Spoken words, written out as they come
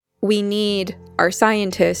we need our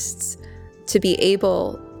scientists to be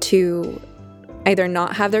able to either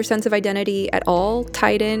not have their sense of identity at all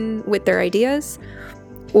tied in with their ideas,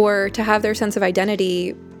 or to have their sense of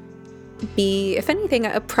identity be, if anything,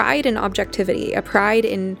 a pride in objectivity, a pride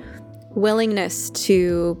in willingness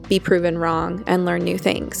to be proven wrong and learn new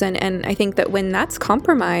things. And I think that when that's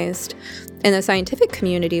compromised in the scientific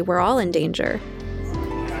community, we're all in danger.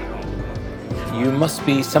 You must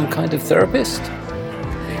be some kind of therapist?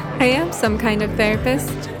 I am some kind of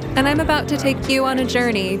therapist, and I'm about to take you on a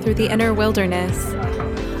journey through the inner wilderness.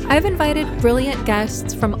 I've invited brilliant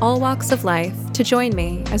guests from all walks of life to join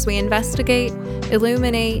me as we investigate,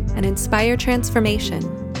 illuminate, and inspire transformation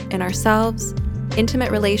in ourselves,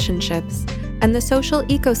 intimate relationships, and the social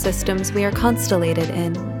ecosystems we are constellated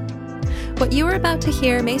in. What you are about to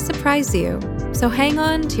hear may surprise you, so hang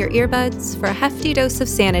on to your earbuds for a hefty dose of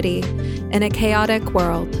sanity in a chaotic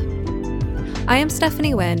world. I am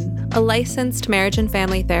Stephanie Wynn, a licensed marriage and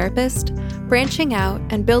family therapist, branching out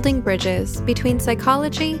and building bridges between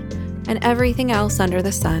psychology and everything else under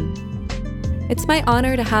the sun. It's my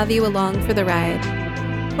honor to have you along for the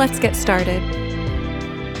ride. Let's get started.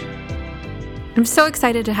 I'm so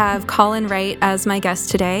excited to have Colin Wright as my guest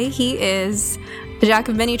today. He is a jack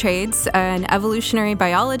of many trades, an evolutionary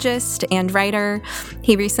biologist and writer.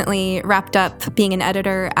 He recently wrapped up being an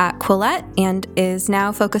editor at Quillette and is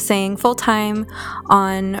now focusing full-time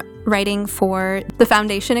on writing for the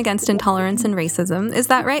Foundation Against Intolerance and Racism. Is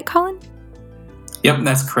that right, Colin? Yep,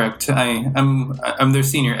 that's correct. I'm their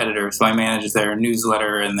senior editor, so I manage their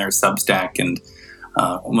newsletter and their Substack and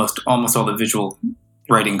almost all the visual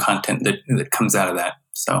writing content that comes out of that.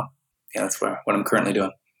 So yeah, that's what I'm currently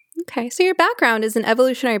doing. Okay, so your background is in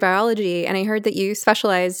evolutionary biology, and I heard that you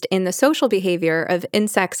specialized in the social behavior of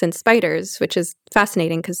insects and spiders, which is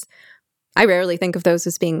fascinating because I rarely think of those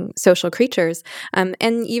as being social creatures. And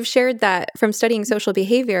you've shared that from studying social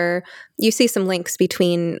behavior, you see some links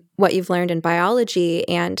between what you've learned in biology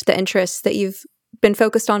and the interests that you've been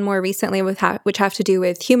focused on more recently, which have to do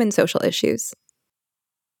with human social issues.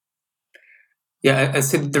 Yeah, I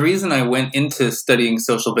said the reason I went into studying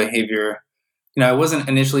social behavior, I wasn't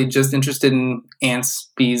initially just interested in ants,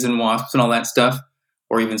 bees, and wasps and all that stuff,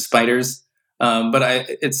 or even spiders. But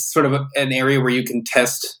it's sort of an area where you can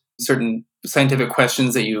test certain scientific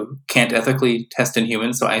questions that you can't ethically test in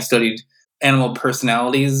humans. So I studied animal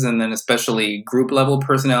personalities, and then especially group level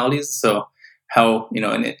personalities. So how,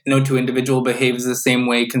 no two individual behaves the same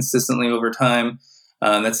way consistently over time.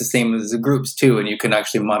 That's the same as the groups too. And you can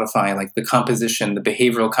actually modify like the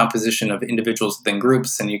behavioral composition of individuals within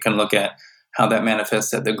groups. And you can look at how that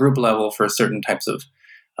manifests at the group level for certain types of,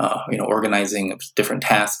 organizing of different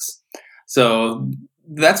tasks. So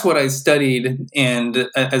that's what I studied. And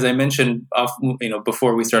as I mentioned,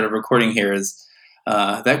 before we started recording here, is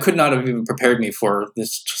that could not have even prepared me for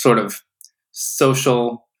this sort of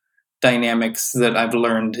social dynamics that I've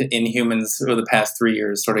learned in humans over the past 3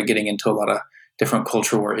 years, sort of getting into a lot of different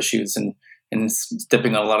culture war issues and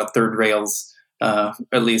stepping on a lot of third rails,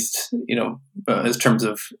 at least, in terms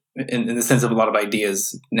of, in the sense of a lot of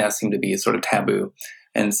ideas now seem to be sort of taboo,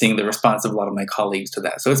 and seeing the response of a lot of my colleagues to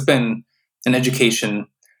that. So it's been an education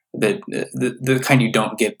that the kind you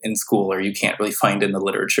don't get in school, or you can't really find in the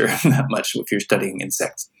literature that much if you're studying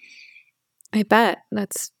insects. I bet.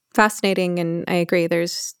 That's fascinating, and I agree.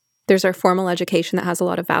 There's our formal education that has a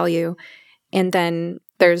lot of value, and then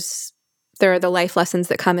there are the life lessons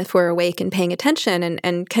that come if we're awake and paying attention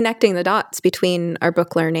and connecting the dots between our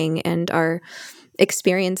book learning and our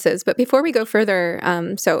experiences. But before we go further,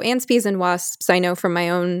 so ants, bees, and wasps, I know from my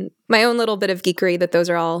own little bit of geekery that those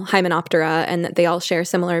are all Hymenoptera and that they all share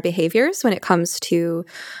similar behaviors when it comes to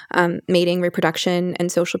mating, reproduction,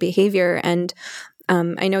 and social behavior. And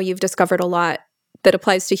I know you've discovered a lot that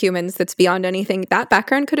applies to humans that's beyond anything that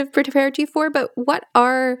background could have prepared you for. But what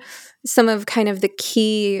are some of kind of the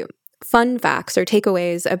key fun facts or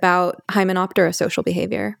takeaways about Hymenoptera social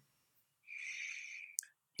behavior?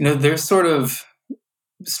 They're sort of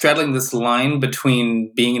straddling this line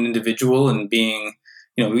between being an individual and being,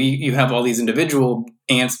 you have all these individual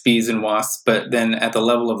ants, bees, and wasps, but then at the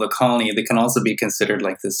level of the colony, they can also be considered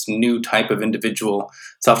like this new type of individual.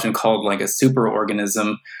 It's often called like a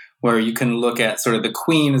superorganism, where you can look at sort of the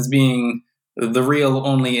queen as being the real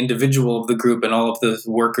only individual of the group, and all of the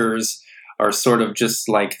workers are sort of just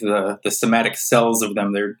like the somatic cells of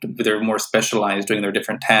them. They're more specialized, doing their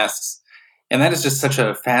different tasks. And that is just such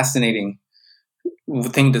a fascinating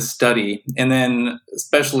thing to study. And then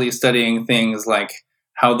especially studying things like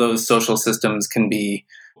how those social systems can be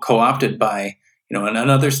co-opted by,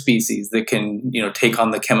 another species that can, take on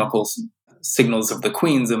the chemical signals of the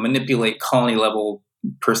queens and manipulate colony level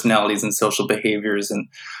personalities and social behaviors. And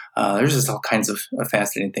there's just all kinds of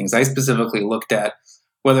fascinating things. I specifically looked at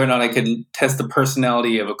whether or not I could test the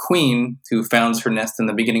personality of a queen who founds her nest in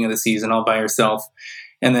the beginning of the season all by herself.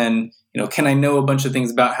 And then, can I know a bunch of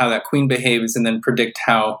things about how that queen behaves and then predict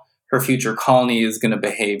how her future colony is going to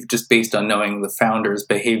behave just based on knowing the founder's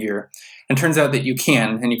behavior? And it turns out that you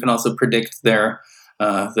can, and you can also predict the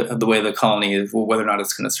way the colony is, whether or not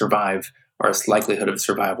it's going to survive or its likelihood of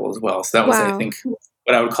survival as well. So that was, I think,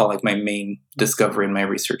 what I would call like my main discovery in my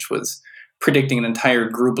research was predicting an entire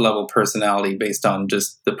group level personality based on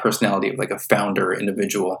just the personality of like a founder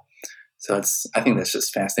individual. So I think that's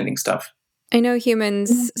just fascinating stuff. I know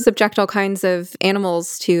humans subject all kinds of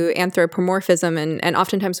animals to anthropomorphism, and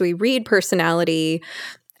oftentimes we read personality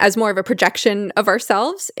as more of a projection of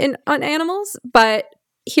ourselves on animals. But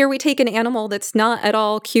here we take an animal that's not at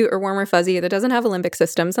all cute or warm or fuzzy, that doesn't have a limbic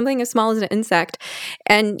system, something as small as an insect,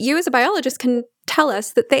 and you as a biologist can tell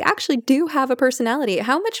us that they actually do have a personality.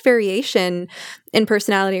 How much variation in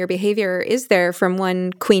personality or behavior is there from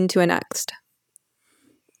one queen to a next?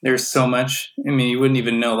 There's so much. I mean, you wouldn't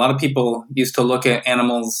even know. A lot of people used to look at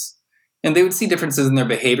animals and they would see differences in their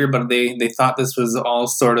behavior, but they thought this was all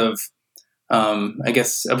sort of, I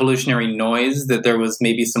guess, evolutionary noise, that there was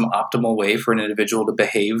maybe some optimal way for an individual to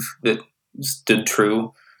behave that stood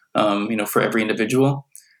true, for every individual.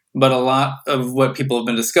 But a lot of what people have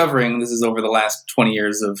been discovering, this is over the last 20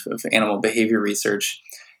 years of animal behavior research,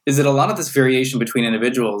 is that a lot of this variation between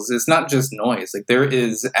individuals is not just noise. Like there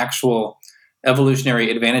is actual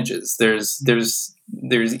evolutionary advantages. There's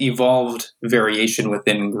evolved variation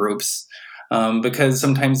within groups, because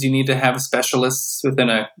sometimes you need to have specialists within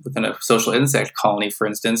a social insect colony, for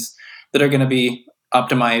instance, that are going to be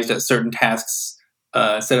optimized at certain tasks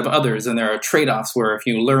instead of others. And there are trade-offs where if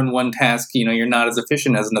you learn one task, you're not as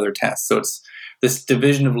efficient as another task. So it's this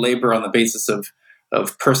division of labor on the basis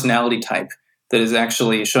of personality type that is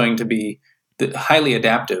actually showing to be highly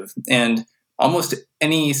adaptive. And almost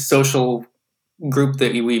any social group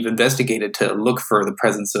that we've investigated to look for the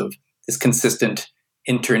presence of this consistent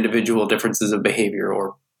inter-individual differences of behavior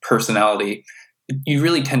or personality, you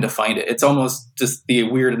really tend to find it. It's almost just the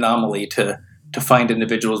weird anomaly to find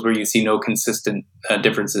individuals where you see no consistent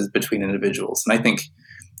differences between individuals. And I think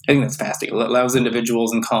that's fascinating. It allows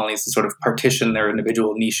individuals and colonies to sort of partition their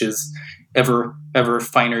individual niches, ever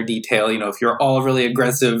finer detail. If you're all really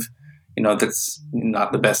aggressive, that's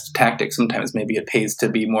not the best tactic. Sometimes maybe it pays to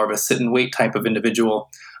be more of a sit and wait type of individual,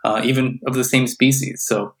 even of the same species.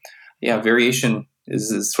 So yeah, variation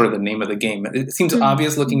is sort of the name of the game. It seems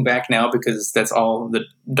obvious looking back now because that's all that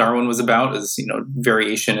Darwin was about, is,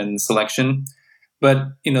 variation and selection. But,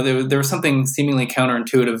 there was something seemingly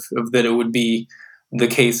counterintuitive of that it would be the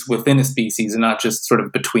case within a species and not just sort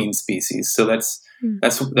of between species. So that's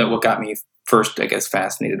what got me first, I guess,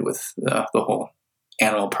 fascinated with the whole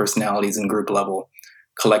animal personalities and group level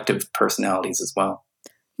collective personalities as well.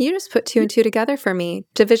 You just put two and two together for me.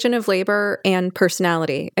 Division of labor and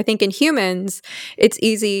personality. I think in humans, it's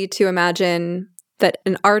easy to imagine that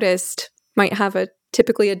an artist might have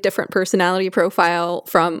typically a different personality profile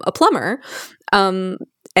from a plumber. And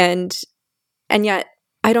yet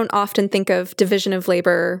I don't often think of division of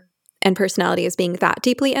labor and personality as being that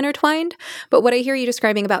deeply intertwined. But what I hear you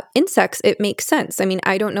describing about insects, it makes sense. I mean,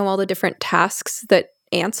 I don't know all the different tasks that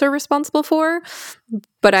ants are responsible for,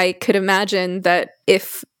 but I could imagine that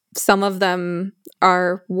if some of them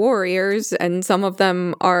are warriors and some of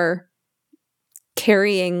them are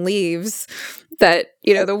carrying leaves, that,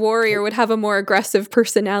 the warrior would have a more aggressive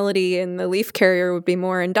personality and the leaf carrier would be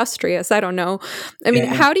more industrious. I don't know. I mean,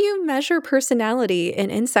 how do you measure personality in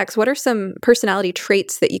insects? What are some personality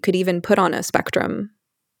traits that you could even put on a spectrum?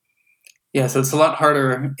 Yeah, so it's a lot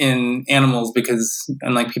harder in animals because,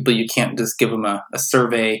 unlike people, you can't just give them a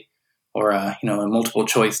survey or a multiple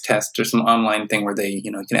choice test or some online thing where they,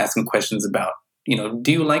 you can ask them questions about,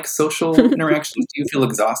 do you like social interactions? Do you feel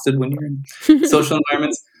exhausted when you're in social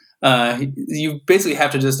environments? You basically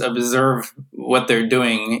have to just observe what they're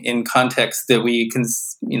doing in context that we can,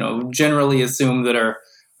 generally assume that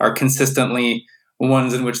are consistently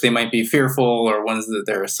ones in which they might be fearful or ones that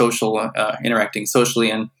they're interacting socially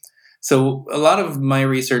in. So a lot of my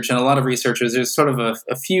research and a lot of researchers, there's sort of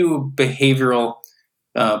a few behavioral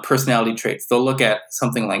personality traits. They'll look at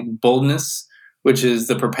something like boldness, which is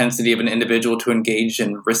the propensity of an individual to engage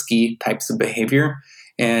in risky types of behavior.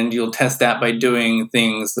 And you'll test that by doing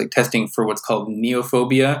things like testing for what's called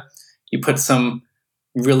neophobia. You put some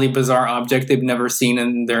really bizarre object they've never seen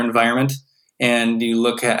in their environment, and you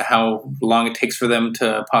look at how long it takes for them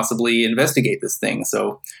to possibly investigate this thing.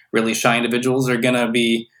 So really shy individuals are going to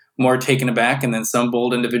be more taken aback, and then some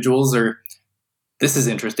bold individuals are this is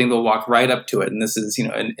interesting. They'll walk right up to it. And this is,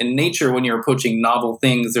 in nature, when you're approaching novel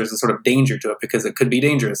things, there's a sort of danger to it because it could be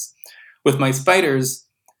dangerous. With my spiders,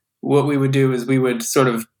 what we would do is we would sort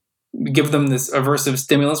of give them this aversive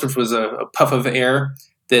stimulus, which was a puff of air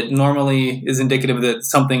that normally is indicative that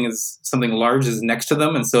something large is next to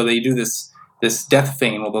them. And so they do this death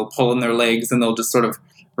feint where they'll pull in their legs and they'll just sort of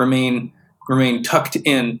remain tucked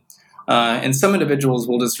in. And some individuals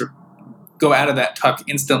will just go out of that tuck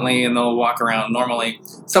instantly and they'll walk around normally.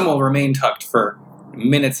 Some will remain tucked for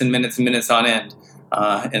minutes and minutes and minutes on end.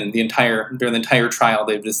 And during the entire trial,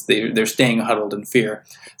 they're staying huddled in fear.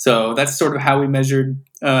 So that's sort of how we measured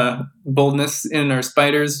boldness in our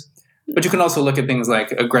spiders. But you can also look at things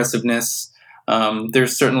like aggressiveness.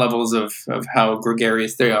 There's certain levels of how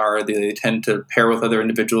gregarious they are. They tend to pair with other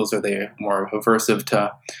individuals, or they're more aversive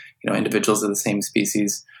to individuals of the same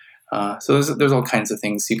species. So there's all kinds of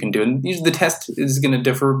things you can do, and usually the test is going to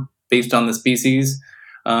differ based on the species.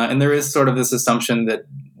 And there is sort of this assumption that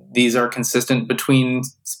these are consistent between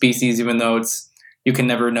species, even though you can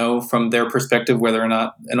never know from their perspective whether or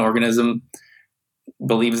not an organism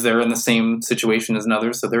believes they're in the same situation as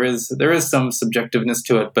another. So there is some subjectiveness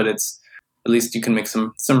to it, but at least you can make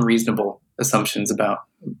some reasonable assumptions about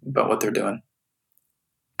what they're doing.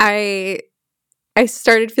 I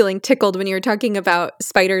started feeling tickled when you were talking about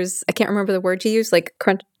spiders. I can't remember the word you used, like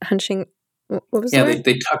hunching. What was the word?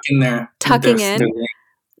 They tuck in there. Tucking in.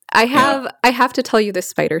 I have to tell you this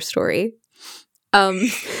spider story.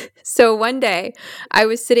 So one day I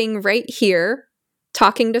was sitting right here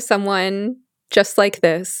talking to someone just like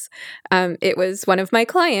this. It was one of my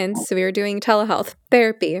clients. We were doing telehealth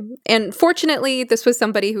therapy. And fortunately, this was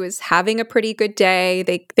somebody who was having a pretty good day.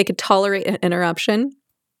 They could tolerate an interruption.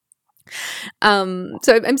 So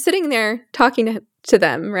I'm sitting there talking to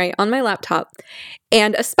them, right, on my laptop.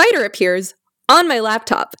 And a spider appears on my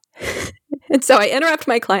laptop. And so I interrupt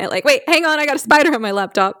my client, like, wait, hang on, I got a spider on my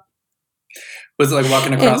laptop. Was it like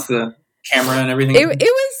walking across the camera and everything? It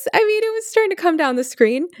was starting to come down the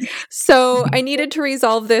screen. So I needed to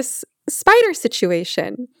resolve this spider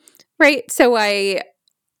situation, right? So I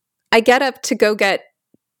get up to go get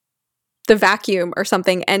the vacuum or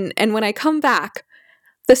something. And when I come back,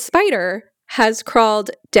 the spider has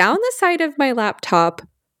crawled down the side of my laptop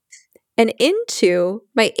and into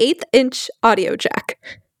my 1/8-inch audio jack.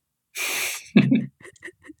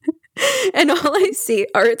 And all I see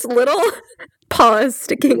are its little paws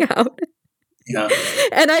sticking out. Yeah.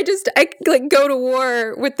 And I like go to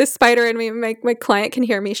war with the spider, and my client can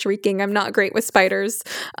hear me shrieking. I'm not great with spiders.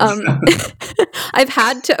 I've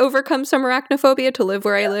had to overcome some arachnophobia to live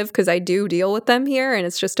where I live because I do deal with them here, and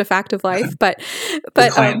it's just a fact of life. But the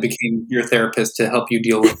client became your therapist to help you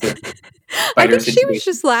deal with the spider I think situation. she was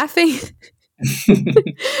just laughing.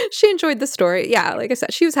 She enjoyed the story. Yeah, like I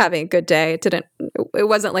said, she was having a good day. It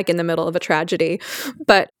wasn't like in the middle of a tragedy,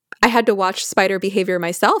 but I had to watch spider behavior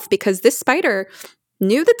myself because this spider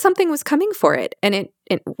knew that something was coming for it, and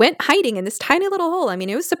it went hiding in this tiny little hole. I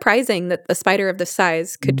mean, it was surprising that a spider of this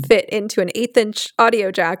size could fit into an 1/8-inch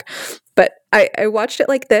audio jack. But I watched it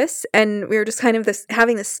like this, and we were just kind of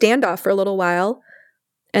having this standoff for a little while,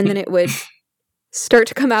 and then it would start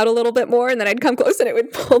to come out a little bit more, and then I'd come close and it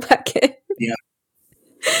would pull back in. Yeah.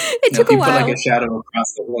 It took a while. Put like a shadow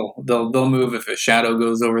across the wall. They'll move if a shadow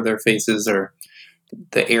goes over their faces or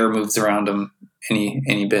the air moves around them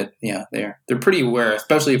any bit. Yeah, they're pretty aware,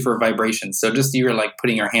 especially for vibrations. So just you're like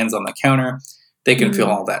putting your hands on the counter, they can feel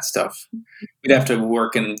all that stuff. We'd have to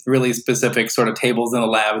work in really specific sort of tables in the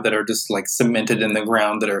lab that are just like cemented in the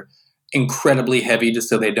ground that are incredibly heavy just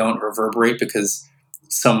so they don't reverberate, because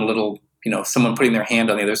some little, someone putting their hand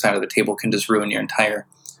on the other side of the table can just ruin your entire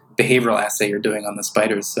behavioral assay you're doing on the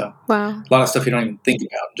spiders. So wow. A lot of stuff you don't even think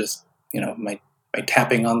about, just, by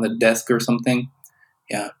tapping on the desk or something.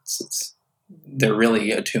 Yeah, they're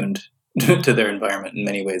really attuned to their environment in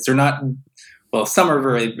many ways. They're not, well, some are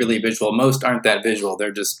really visual. Most aren't that visual.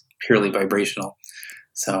 They're just purely vibrational.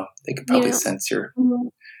 So they could probably sense your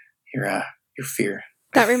fear.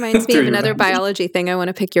 That reminds me of another biology thing I want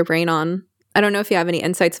to pick your brain on. I don't know if you have any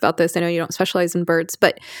insights about this. I know you don't specialize in birds,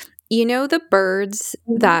 but you know the birds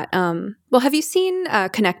that, have you seen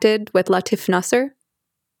Connected with Latif Nasser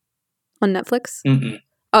on Netflix? Mm-mm.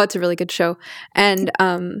 Oh, it's a really good show. And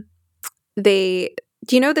do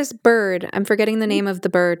you know this bird? I'm forgetting the name of the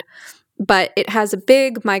bird, but it has a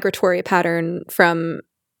big migratory pattern from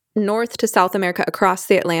North to South America across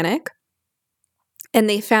the Atlantic. And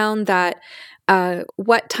they found that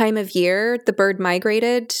what time of year the bird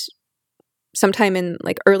migrated, sometime in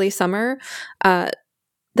like early summer, that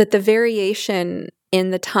the variation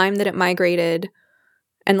in the time that it migrated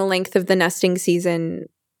and the length of the nesting season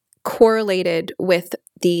correlated with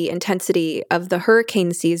the intensity of the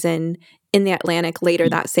hurricane season in the Atlantic later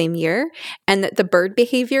that same year, and that the bird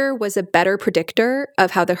behavior was a better predictor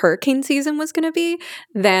of how the hurricane season was going to be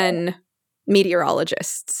than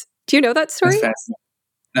meteorologists. Do you know that story? That's fascinating.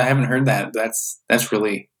 I haven't heard that. That's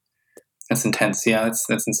intense. Yeah,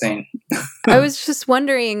 that's insane. I was just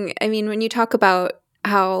wondering, I mean, when you talk about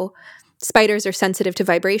how spiders are sensitive to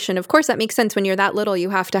vibration, of course that makes sense. When you're that little,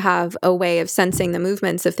 you have to have a way of sensing the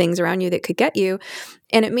movements of things around you that could get you.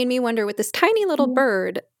 And it made me wonder, with this tiny little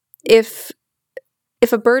bird, if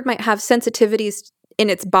a bird might have sensitivities in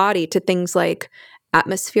its body to things like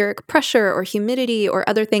atmospheric pressure or humidity or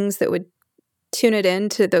other things that would tune it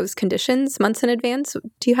into those conditions months in advance.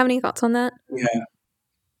 Do you have any thoughts on that? Yeah,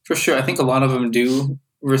 for sure. I think a lot of them do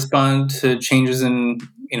respond to changes in,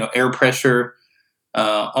 air pressure.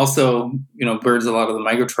 Also, birds, a lot of the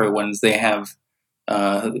migratory ones, they have,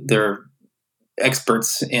 they're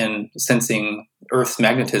experts in sensing Earth's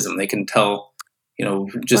magnetism. They can tell,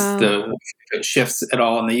 just Wow. the if it shifts at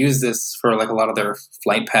all. And they use this for like a lot of their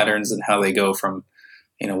flight patterns and how they go from,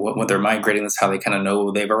 when they're migrating, that's how they kind of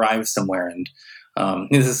know they've arrived somewhere. And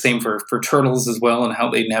this is the same for turtles as well, and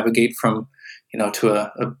how they navigate from,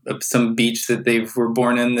 to some beach that they were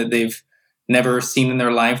born in that they've never seen in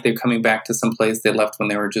their life. They're coming back to some place they left when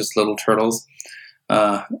they were just little turtles.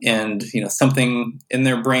 And something in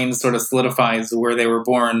their brain sort of solidifies where they were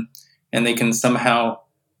born, and they can somehow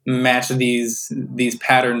match these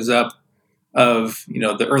patterns up of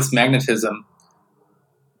the Earth's magnetism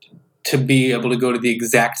to be able to go to the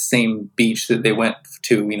exact same beach that they went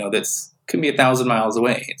to. That's could be 1,000 miles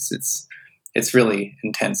away. It's really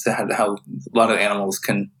intense how a lot of animals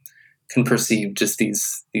can perceive just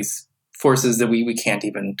these forces that we can't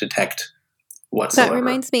even detect whatsoever. That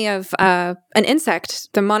reminds me of an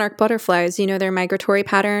insect, the monarch butterflies, their migratory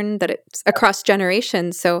pattern, that it's across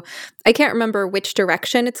generations. So I can't remember which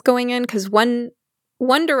direction it's going in, because one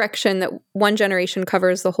direction that one generation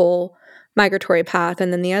covers the whole migratory path,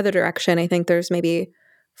 and then the other direction, I think there's maybe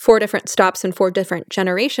 4 different stops in 4 different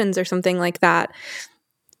generations or something like that.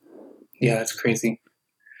 Yeah, that's crazy.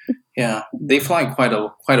 Yeah, they fly quite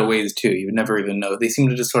a ways too. You would never even know. They seem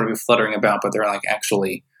to just sort of be fluttering about, but they're like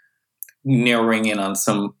actually narrowing in on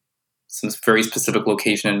some very specific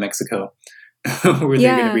location in Mexico where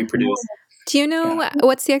they're going to reproduce. Do you know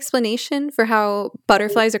what's the explanation for how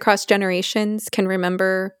butterflies across generations can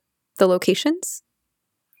remember the locations?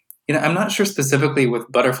 I'm not sure specifically with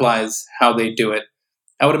butterflies how they do it.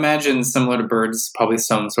 I would imagine similar to birds, probably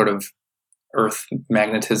some sort of Earth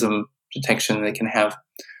magnetism detection they can have.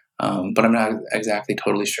 But I'm not exactly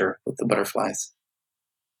totally sure with the butterflies.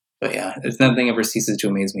 But yeah, it's nothing ever ceases to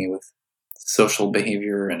amaze me with social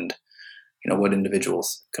behavior and what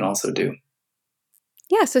individuals can also do.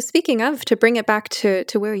 Yeah, so speaking of, to bring it back to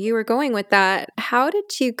where you were going with that, how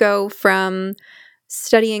did you go from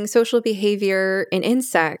studying social behavior in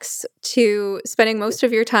insects to spending most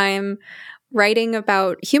of your time writing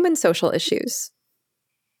about human social issues?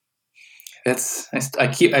 I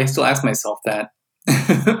still ask myself that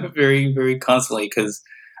very, very constantly, because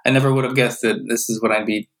I never would have guessed that this is what I'd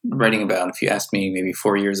be writing about if you asked me maybe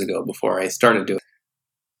 4 years ago before I started doing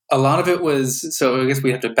it. A lot of it was, so I guess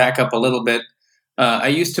we have to back up a little bit. I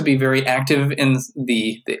used to be very active in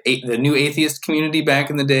the new atheist community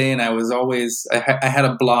back in the day, and I had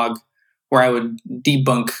a blog where I would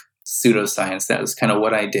debunk pseudoscience. That was kind of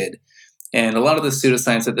what I did. And a lot of the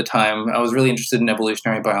pseudoscience at the time, I was really interested in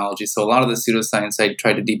evolutionary biology, so a lot of the pseudoscience I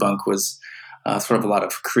tried to debunk was sort of a lot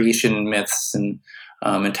of creation myths and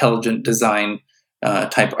intelligent design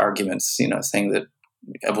type arguments, saying that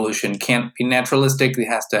evolution can't be naturalistic. It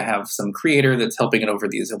has to have some creator that's helping it over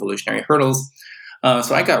these evolutionary hurdles.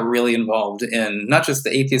 So I got really involved in not just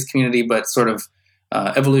the atheist community, but sort of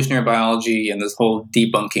evolutionary biology and this whole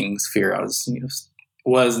debunking sphere. I was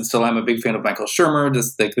and still am a big fan of Michael Shermer,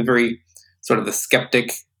 just like the very sort of the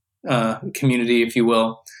skeptic community, if you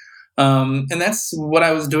will. And that's what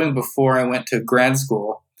I was doing before I went to grad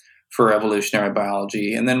school for evolutionary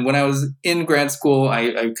biology. And then when I was in grad school,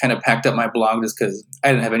 I kind of packed up my blog just because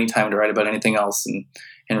I didn't have any time to write about anything else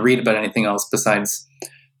and read about anything else besides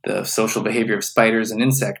the social behavior of spiders and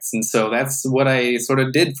insects. And so that's what I sort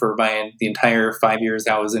of did for the entire 5 years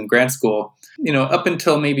I was in grad school, up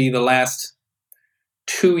until maybe the last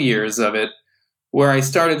 2 years of it, where I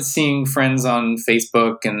started seeing friends on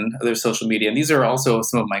Facebook and other social media. And these are also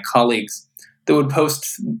some of my colleagues that would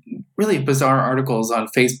post really bizarre articles on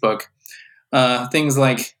Facebook. Things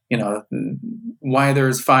like, why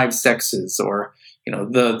there's 5 sexes, or,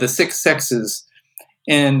 the 6 sexes.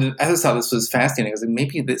 And I just thought this was fascinating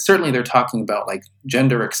because certainly they're talking about like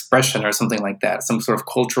gender expression or something like that, some sort of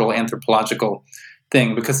cultural anthropological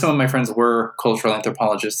thing, because some of my friends were cultural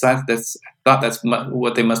anthropologists. So I thought that's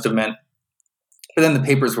what they must have meant. But then the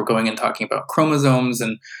papers were going and talking about chromosomes,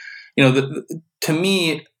 and to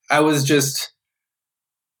me, I was just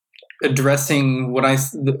addressing what I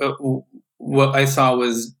saw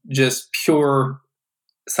was just pure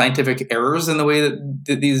scientific errors in the way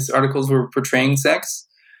that these articles were portraying sex.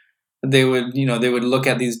 They would look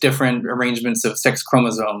at these different arrangements of sex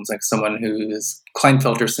chromosomes, like someone who is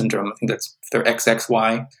Klinefelter syndrome. I think that's their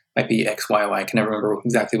XXY, might be XYY. I can never remember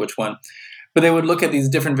exactly which one. But they would look at these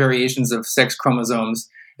different variations of sex chromosomes,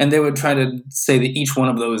 and they would try to say that each one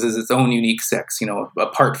of those is its own unique sex,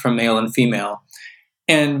 apart from male and female.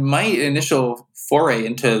 And my initial foray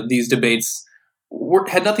into these debates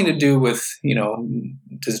had nothing to do with,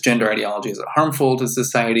 does gender ideology, is it harmful to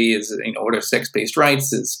society? What are sex-based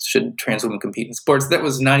rights? Should trans women compete in sports? That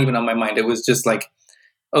was not even on my mind. It was just like,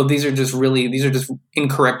 oh, these are just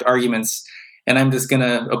incorrect arguments. And I'm just going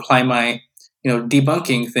to apply my,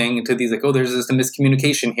 debunking thing to these, like, oh, there's just a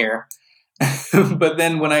miscommunication here. But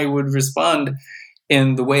then when I would respond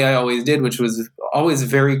in the way I always did, which was always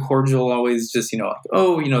very cordial, always just,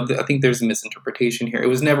 I think there's a misinterpretation here. It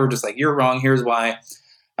was never just like, you're wrong, here's why.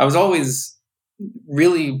 I was always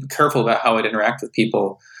really careful about how I'd interact with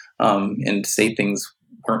people and say things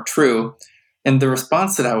weren't true. And the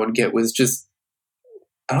response that I would get was just,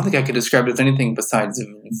 I don't think I could describe it as anything besides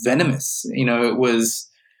venomous. It was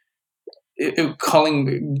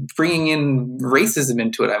bringing in racism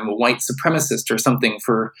into it. I'm a white supremacist or something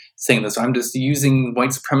for saying this. I'm just using white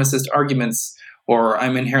supremacist arguments, or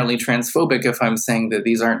I'm inherently transphobic if I'm saying that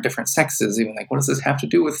these aren't different sexes. Even like, what does this have to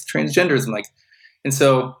do with transgenders? And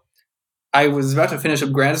so I was about to finish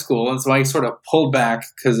up grad school, and so I sort of pulled back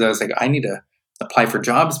because I was like, I need to apply for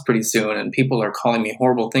jobs pretty soon, and people are calling me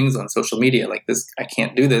horrible things on social media like this. I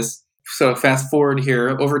can't do this. So fast forward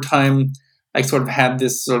here, over time, I sort of had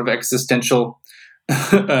this sort of existential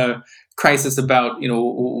crisis about,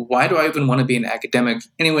 why do I even want to be an academic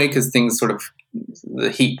anyway? Because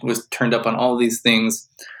the heat was turned up on all these things.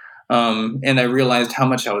 And I realized how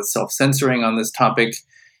much I was self-censoring on this topic.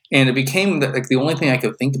 And it became the only thing I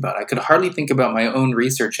could think about. I could hardly think about my own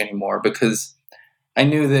research anymore because I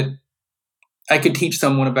knew that I could teach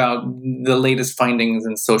someone about the latest findings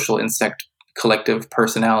in social insect collective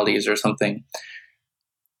personalities or something,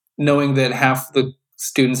 knowing that half the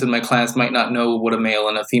students in my class might not know what a male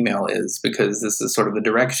and a female is because this is sort of the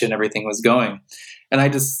direction everything was going. And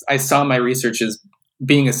I saw my research as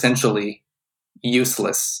being essentially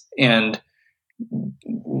useless. And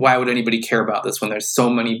why would anybody care about this when there's so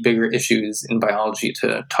many bigger issues in biology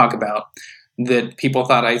to talk about that people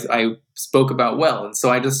thought I spoke about well? And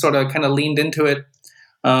so I just sort of kind of leaned into it.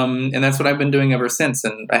 And that's what I've been doing ever since.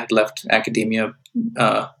 And I had left academia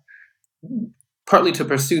partly to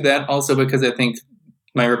pursue that, also because I think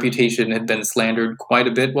my reputation had been slandered quite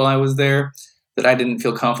a bit while I was there, that I didn't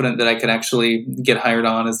feel confident that I could actually get hired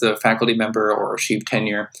on as a faculty member or achieve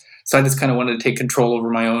tenure. So I just kind of wanted to take control over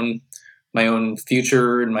my own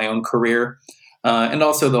future and my own career. And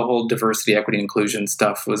also the whole diversity, equity, inclusion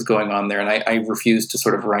stuff was going on there. And I refused to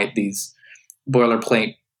sort of write these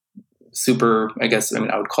boilerplate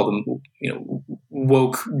I would call them,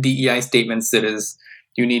 woke DEI statements that is,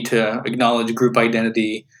 you need to acknowledge group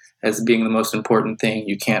identity as being the most important thing.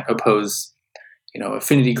 You can't oppose,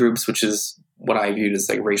 affinity groups, which is what I viewed as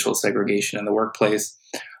like racial segregation in the workplace.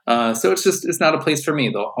 So it's not a place for me,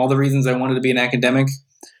 though. All the reasons I wanted to be an academic,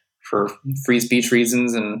 for free speech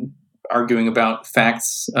reasons and arguing about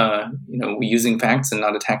facts, using facts and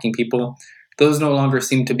not attacking people, those no longer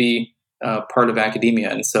seem to be part of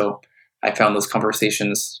academia. And so I found those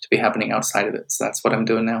conversations to be happening outside of it. So that's what I'm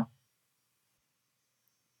doing now.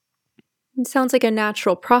 It sounds like a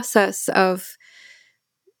natural process of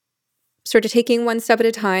sort of taking one step at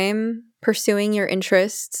a time, pursuing your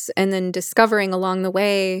interests, and then discovering along the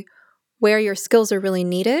way where your skills are really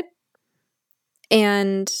needed.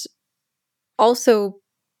 And also,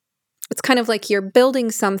 it's kind of like you're building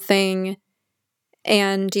something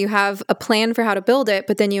and you have a plan for how to build it,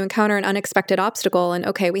 but then you encounter an unexpected obstacle and,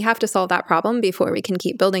 okay, we have to solve that problem before we can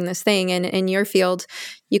keep building this thing. And in your field,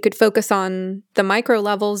 you could focus on the micro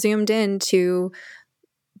level zoomed in to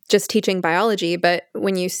just teaching biology. But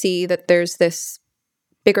when you see that there's this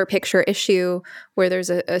bigger picture issue where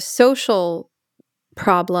there's a social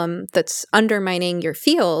problem that's undermining your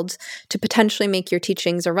field to potentially make your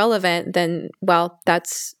teachings irrelevant, then, well,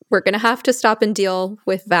 we're going to have to stop and deal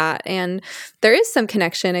with that. And there is some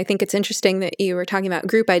connection. I think it's interesting that you were talking about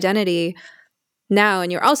group identity now,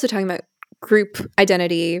 and you're also talking about group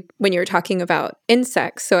identity when you're talking about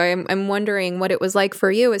insects. So I'm wondering what it was like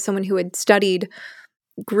for you as someone who had studied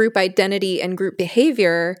group identity and group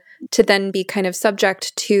behavior to then be kind of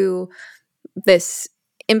subject to this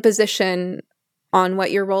imposition on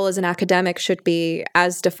what your role as an academic should be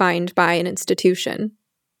as defined by an institution.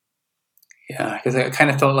 Yeah, because I kind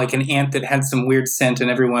of felt like an ant that had some weird scent,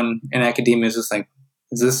 and everyone in academia is just like,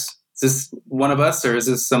 is this one of us, or is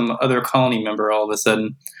this some other colony member all of a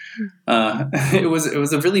sudden? It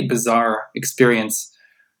was a really bizarre experience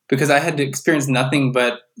because I had to experience nothing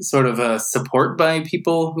but sort of support by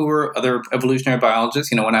people who were other evolutionary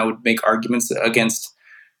biologists. When I would make arguments against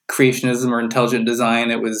creationism or intelligent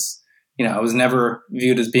design, it was, I was never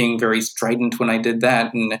viewed as being very strident when I did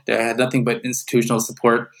that, and I had nothing but institutional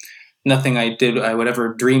support. Nothing I did I would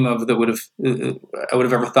ever dream of that I would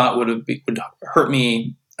have ever thought would hurt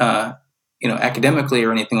me, academically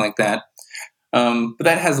or anything like that. But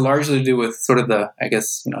that has largely to do with sort of I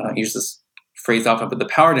don't use this phrase often, but the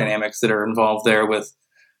power dynamics that are involved there, with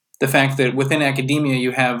the fact that within academia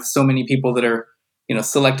you have so many people that are,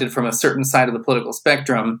 selected from a certain side of the political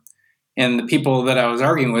spectrum, and the people that I was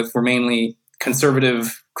arguing with were mainly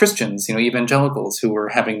conservative Christians, evangelicals who were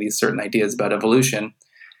having these certain ideas about evolution.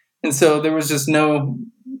 And so there was just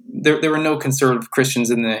there were no conservative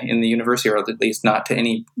Christians in the university, or at least not to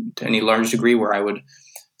any large degree where I would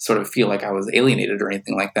sort of feel like I was alienated or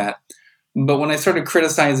anything like that. But when I started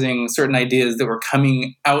criticizing certain ideas that were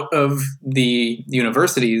coming out of the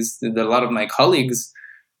universities that a lot of my colleagues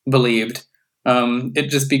believed,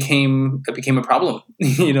 it became a problem.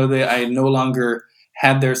 I no longer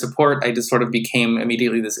had their support. I just sort of became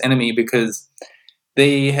immediately this enemy because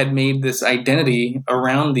they had made this identity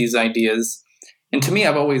around these ideas. And to me,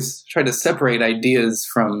 I've always tried to separate ideas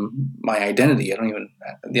from my identity.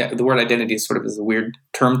 The word identity is is a weird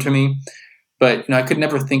term to me, but I could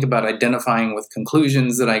never think about identifying with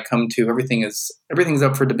conclusions that I come to. Everything's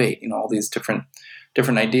up for debate. All these different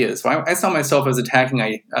ideas. So I saw myself as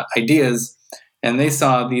attacking ideas, and they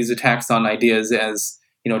saw these attacks on ideas as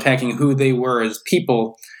attacking who they were as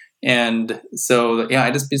people. And so I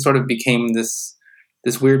just sort of became this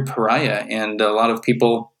weird pariah, and a lot of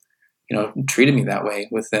people, treated me that way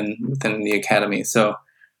within the academy. So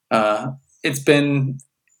it's been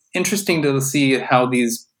interesting to see how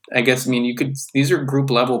these, these are group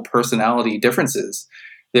level personality differences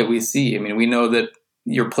that we see. We know that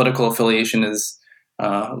your political affiliation is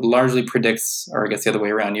largely predicts, or I guess the other way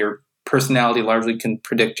around, your personality largely can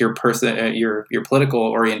predict your political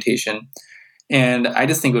orientation. And I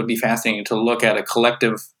just think it would be fascinating to look at a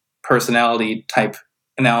collective personality type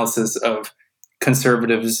analysis of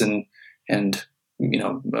conservatives and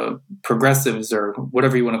progressives, or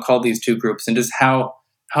whatever you want to call these two groups, and just how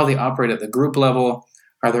they operate at the group level.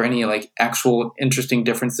 Are there any actual interesting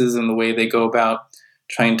differences in the way they go about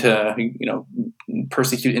trying to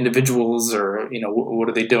persecute individuals, or what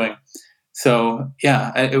are they doing? So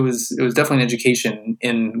it was definitely an education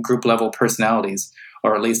in group level personalities,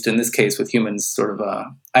 or at least in this case with humans, sort of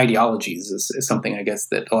ideologies is something I guess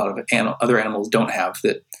that a lot of other animals don't have,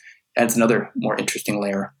 that adds another more interesting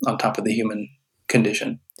layer on top of the human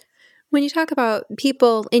condition. When you talk about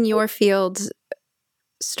people in your field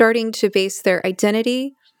starting to base their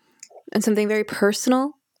identity and something very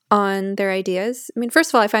personal on their ideas,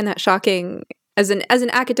 first of all, I find that shocking as an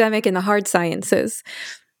academic in the hard sciences,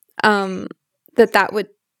 that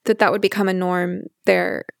would become a norm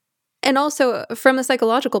there. And also, from a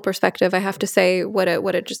psychological perspective, I have to say what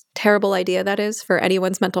a just terrible idea that is for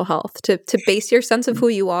anyone's mental health, to base your sense of who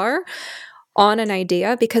you are on an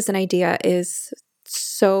idea, because an idea is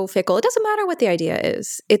so fickle. It doesn't matter what the idea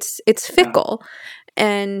is. It's fickle,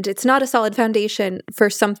 and it's not a solid foundation for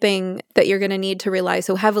something that you're going to need to rely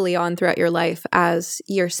so heavily on throughout your life as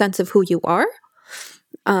your sense of who you are,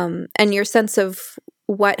 and your sense of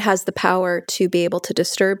what has the power to be able to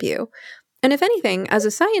disturb you. And if anything, as a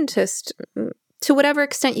scientist, to whatever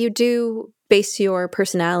extent you do base your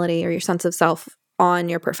personality or your sense of self on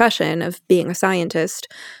your profession of being a scientist,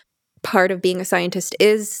 part of being a scientist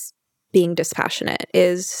is being dispassionate,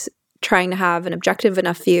 is trying to have an objective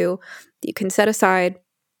enough view that you can set aside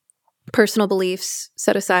personal beliefs,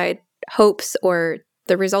 set aside hopes or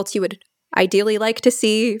the results you would ideally like to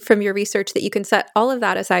see from your research, that you can set all of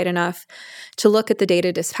that aside enough to look at the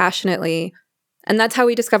data dispassionately. And that's how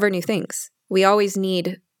we discover new things. We always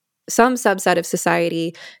need some subset of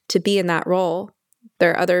society to be in that role.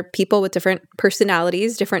 There are other people with different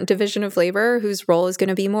personalities, different division of labor, whose role is going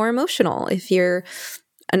to be more emotional. If you're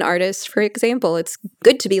an artist, for example, it's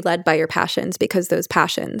good to be led by your passions, because those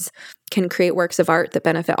passions can create works of art that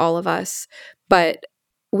benefit all of us. But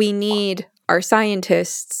we need our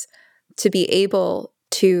scientists to be able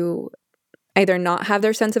to either not have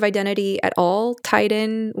their sense of identity at all tied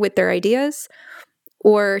in with their ideas,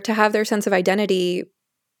 or to have their sense of identity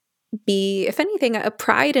be, if anything, a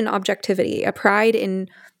pride in objectivity, a pride in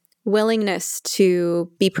willingness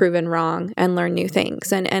to be proven wrong and learn new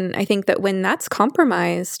things. And I think that when that's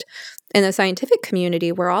compromised in the scientific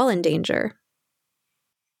community, we're all in danger.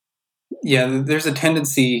 Yeah, there's a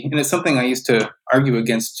tendency, and it's something I used to argue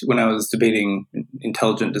against when I was debating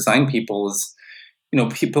intelligent design people, is,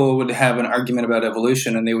 people would have an argument about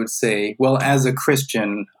evolution and they would say, well, as a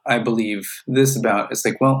Christian, I believe this about, it's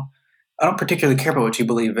like, well, I don't particularly care about what you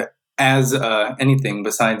believe as anything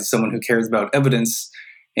besides someone who cares about evidence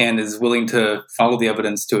and is willing to follow the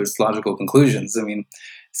evidence to its logical conclusions. I mean,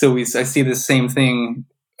 I see the same thing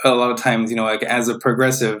a lot of times, like as a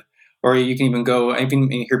progressive, or you can even go, I even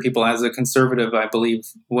hear people as a conservative, I believe,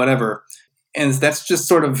 whatever. And that's just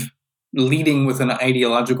sort of leading with an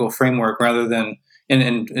ideological framework rather than,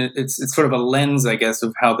 and it's sort of a lens, I guess,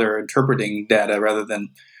 of how they're interpreting data rather than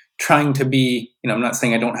trying to be, I'm not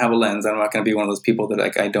saying I don't have a lens. I'm not going to be one of those people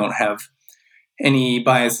that I don't have any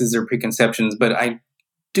biases or preconceptions, but I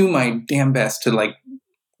do my damn best to,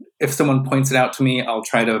 if someone points it out to me, I'll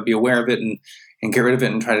try to be aware of it and get rid of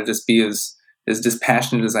it and try to just be as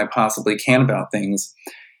dispassionate as I possibly can about things.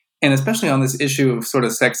 And especially on this issue of sort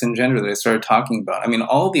of sex and gender that I started talking about. I mean,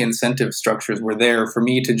 all the incentive structures were there for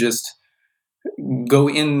me to just go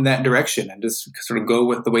in that direction and just sort of go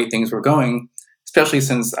with the way things were going, especially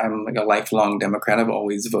since I'm like a lifelong Democrat. I've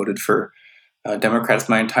always voted for Democrats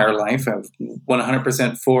my entire life. I'm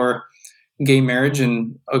 100% for gay marriage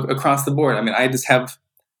and across the board. I mean, I just have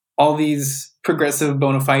all these progressive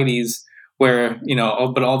bona fides where,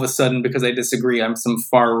 but all of a sudden, because I disagree, I'm some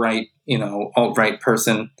far right, alt-right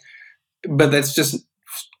person. But that's just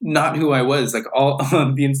not who I was. Like, all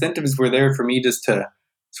the incentives were there for me just to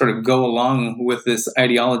sort of go along with this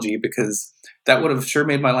ideology, because that would have sure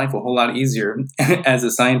made my life a whole lot easier as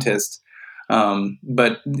a scientist.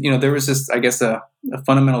 But there was just, I guess, a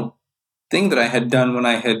fundamental thing that I had done when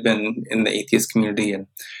I had been in the atheist community and,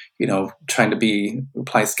 trying to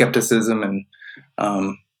apply skepticism and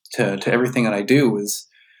to everything that I do was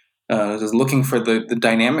just looking for the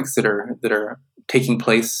dynamics that are taking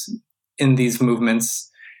place in these movements.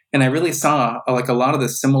 And I really saw a lot of the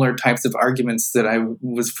similar types of arguments that I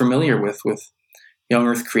was familiar with young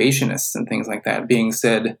Earth creationists and things like that being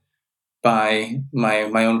said by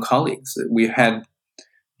my own colleagues. We had,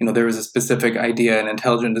 there was a specific idea in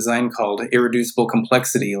intelligent design called irreducible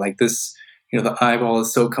complexity. Like this, the eyeball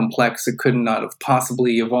is so complex it could not have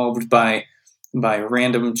possibly evolved by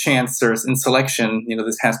random chance or in selection.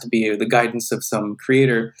 This has to be the guidance of some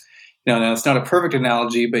creator. Now it's not a perfect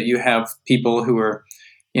analogy, but you have people who are,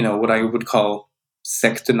 what I would call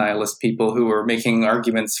sex denialist people who are making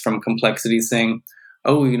arguments from complexity, saying,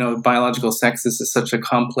 oh, biological sex is such a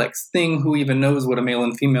complex thing. Who even knows what a male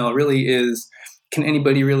and female really is? Can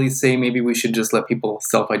anybody really say maybe we should just let people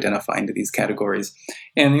self-identify into these categories?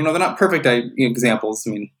 And, they're not perfect examples.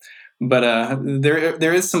 I mean, but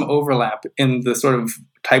there is some overlap in the sort of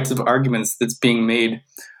types of arguments that's being made,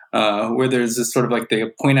 where there's this sort of they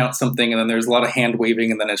point out something and then there's a lot of hand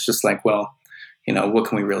waving and then it's just like, well, what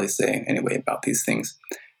can we really say anyway about these things?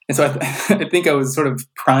 And so I think I was sort of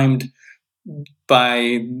primed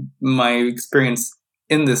by my experience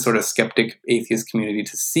in this sort of skeptic atheist community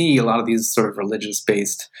to see a lot of these sort of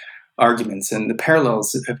religious-based arguments, and the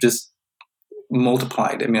parallels have just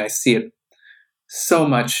multiplied. I mean, I see it so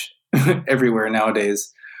much everywhere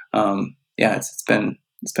nowadays. It's been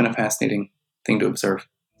a fascinating thing to observe.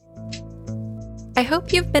 I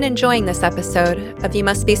hope you've been enjoying this episode of You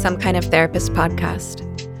Must Be Some Kind of Therapist podcast.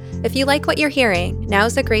 If you like what you're hearing,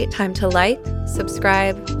 now's a great time to like,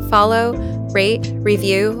 subscribe, follow, rate,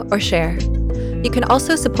 review, or share. You can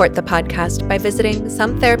also support the podcast by visiting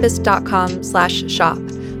sometherapist.com/shop,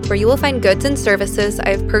 where you will find goods and services I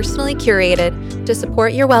have personally curated to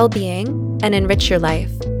support your well-being and enrich your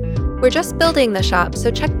life. We're just building the shop,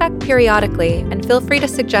 so check back periodically and feel free to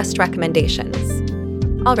suggest recommendations.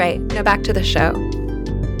 All right, now back to the show.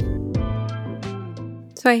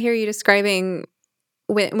 So I hear you describing,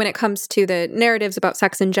 when it comes to the narratives about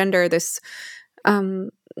sex and gender, this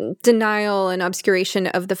denial and obscuration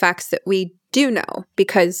of the facts that we do know,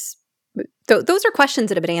 because those are questions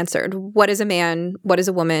that have been answered. What is a man? What is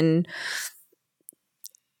a woman?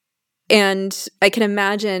 And I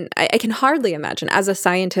can hardly imagine as a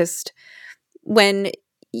scientist, when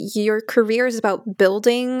your career is about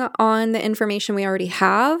building on the information we already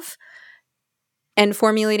have and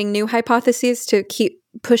formulating new hypotheses to keep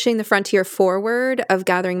pushing the frontier forward of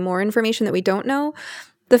gathering more information that we don't know.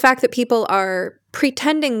 The fact that people are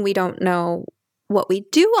pretending we don't know what we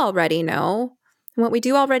do already know. And what we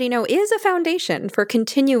do already know is a foundation for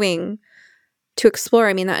continuing to explore.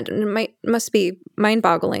 I mean, that must be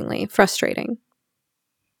mind-bogglingly frustrating.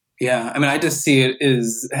 Yeah, I mean, I just see it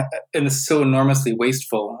as, and it's so enormously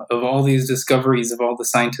wasteful of all these discoveries of all the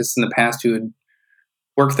scientists in the past who had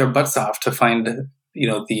worked their butts off to find,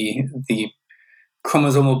 the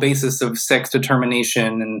chromosomal basis of sex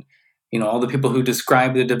determination, and all the people who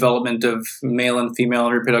describe the development of male and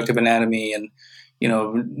female reproductive anatomy, and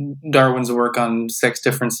Darwin's work on sex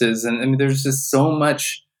differences. And I mean, there's just so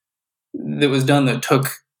much that was done that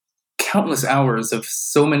took countless hours of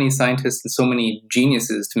so many scientists and so many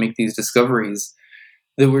geniuses to make these discoveries,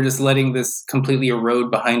 that we're just letting this completely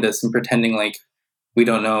erode behind us and pretending like we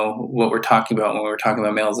don't know what we're talking about when we're talking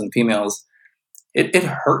about males and females. It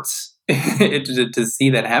hurts to see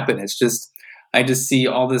that happen. It's just, I just see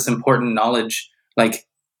all this important knowledge. Like,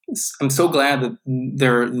 I'm so glad that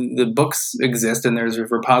the books exist and there's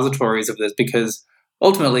repositories of this, because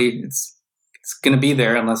ultimately it's going to be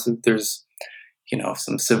there unless there's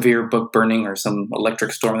some severe book burning or some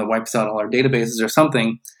electric storm that wipes out all our databases or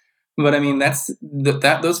something. But I mean,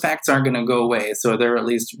 those facts aren't going to go away, so they're at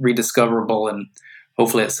least rediscoverable, and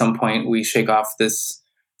hopefully at some point we shake off this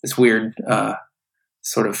weird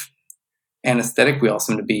sort of anesthetic we all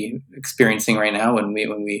seem to be experiencing right now, when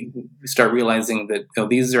we start realizing that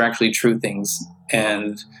these are actually true things,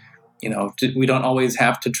 and we don't always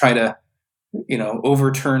have to try to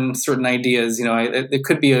overturn certain ideas. It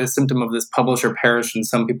could be a symptom of this publish or perish, and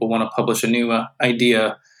some people want to publish a new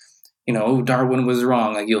idea. Darwin was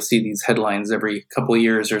wrong. Like, you'll see these headlines every couple of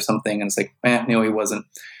years or something, and it's like, no, he wasn't.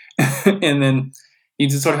 And then you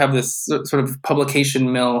just sort of have this sort of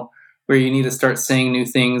publication mill where you need to start saying new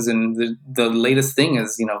things, and the latest thing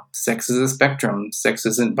is, sex is a spectrum, sex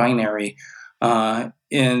isn't binary,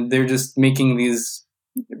 and they're just making these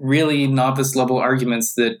really novice level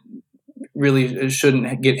arguments that really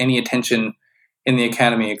shouldn't get any attention in the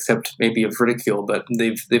academy, except maybe of ridicule. But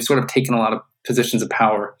they've sort of taken a lot of positions of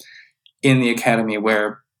power in the academy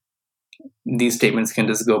where these statements can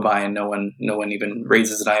just go by and no one even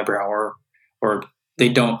raises an eyebrow, or they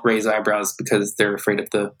don't raise eyebrows because they're afraid of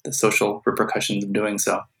the social repercussions of doing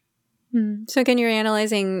so. So again, you're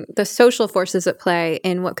analyzing the social forces at play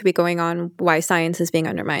in what could be going on, why science is being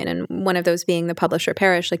undermined, and one of those being the publish or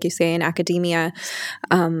perish, like you say, in academia,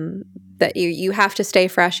 that you have to stay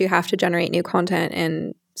fresh, you have to generate new content,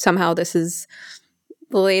 and somehow this is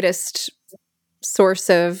the latest source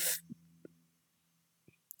of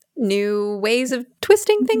new ways of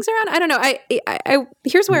twisting things around. I don't know. I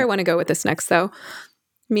here's where I want to go with this next, though.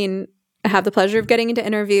 I mean, I have the pleasure of getting to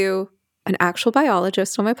interview an actual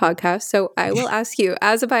biologist on my podcast. So I will ask you,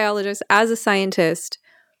 as a biologist, as a scientist,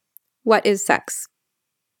 what is sex?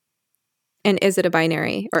 And is it a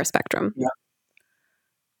binary or a spectrum?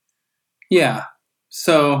 Yeah.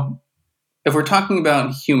 So if we're talking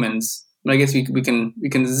about humans, I guess we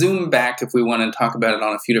can zoom back if we want to talk about it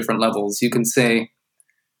on a few different levels. You can say,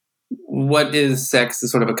 what is sex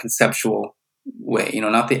is sort of a conceptual way,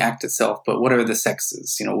 not the act itself, but what are the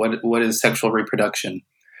sexes? What is sexual reproduction?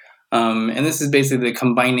 And this is basically the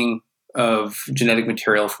combining of genetic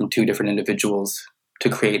material from two different individuals to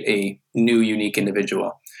create a new, unique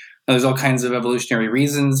individual. Now, there's all kinds of evolutionary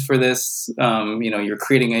reasons for this. You're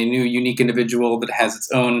creating a new, unique individual that has its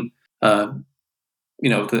own,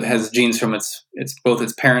 that has genes from its both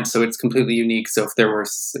its parents, so it's completely unique. So if there were,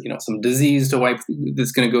 some disease to wipe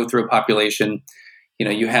that's going to go through a population,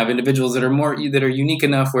 you have individuals that are unique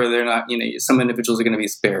enough where they're not, some individuals are going to be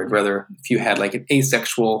spared. Rather, if you had like an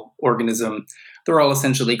asexual organism, they're all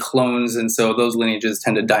essentially clones, and so those lineages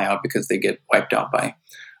tend to die out because they get wiped out by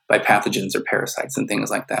pathogens or parasites and things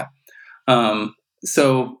like that.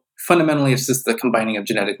 So fundamentally, it's just the combining of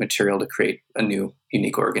genetic material to create a new,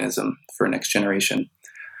 unique organism for a next generation.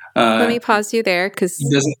 Let me pause you there, because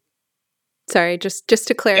sorry, just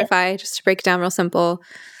to clarify, just to break it down real simple.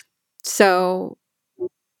 So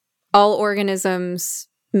all organisms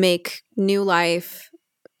make new life,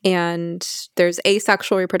 and there's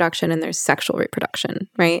asexual reproduction and there's sexual reproduction,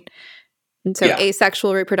 right? And so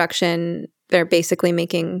asexual reproduction, they're basically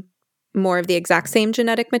making more of the exact same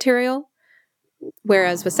genetic material,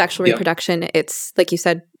 whereas with sexual reproduction, it's, like you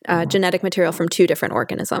said, genetic material from two different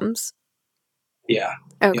organisms. Yeah.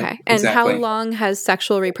 Okay. Yeah, and exactly. How long has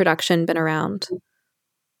sexual reproduction been around?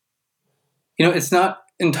 It's not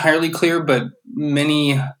entirely clear, but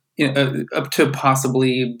many, up to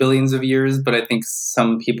possibly billions of years, but I think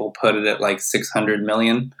some people put it at like 600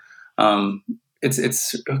 million.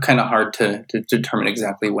 It's kind of hard to determine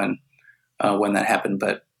exactly when that happened,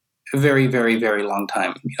 but a very, very, very long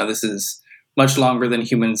time. This is much longer than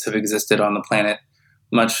humans have existed on the planet,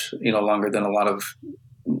 much longer than a lot of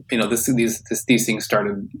these things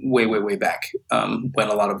started way back, when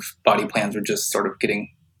a lot of body plans were just sort of getting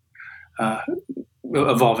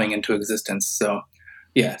evolving into existence. So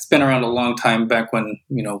yeah, it's been around a long time, back when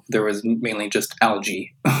there was mainly just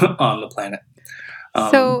algae on the planet.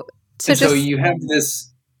 So, And so just you have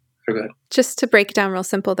this. Oh, go ahead. just to break it down real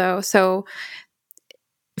simple though. So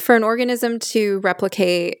for an organism to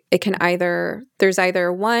replicate, there's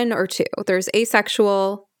either one or two. There's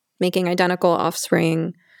asexual, making identical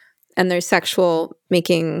offspring, and there's sexual,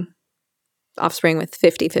 making offspring with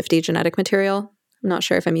 50-50 genetic material. I'm not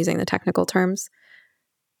sure if I'm using the technical terms.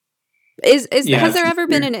 Has there ever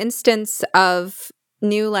been an instance of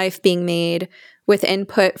new life being made with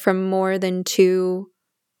input from more than two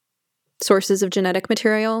sources of genetic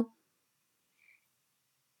material?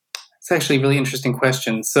 It's actually a really interesting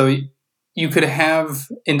question. So you could have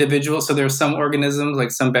individuals. So there are some organisms,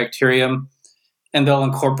 like some bacterium, and they'll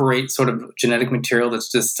incorporate sort of genetic material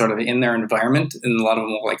that's just sort of in their environment. And a lot of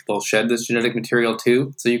them they'll shed this genetic material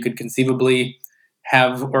too. So you could conceivably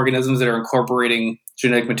have organisms that are incorporating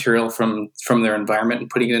genetic material from their environment and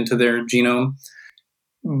putting it into their genome.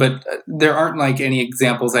 But there aren't any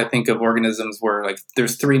examples, I think, of organisms where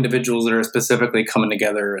there's three individuals that are specifically coming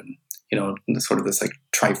together and sort of this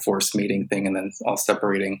triforce mating thing and then all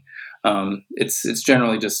separating. It's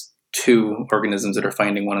generally just two organisms that are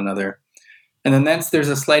finding one another. And then there's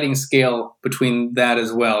a sliding scale between that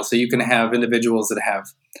as well. So you can have individuals that have,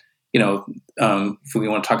 if we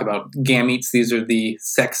want to talk about gametes, these are the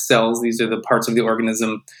sex cells. These are the parts of the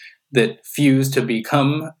organism that fuse to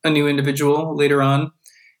become a new individual later on.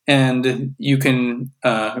 And you can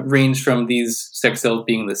range from these sex cells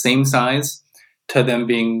being the same size to them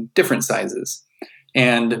being different sizes.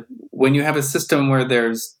 And when you have a system where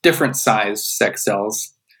there's different sized sex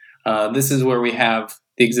cells, this is where we have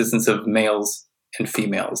the existence of males and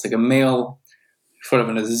females. Like a male, sort of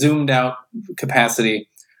in a zoomed out capacity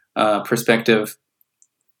perspective,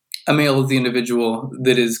 a male is the individual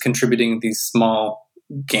that is contributing the small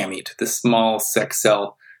gamete, the small sex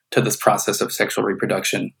cell, to this process of sexual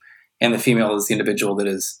reproduction. And the female is the individual that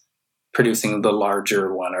is producing the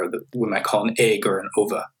larger one, or we might call an egg or an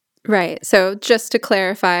ova. Right. So just to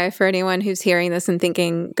clarify for anyone who's hearing this and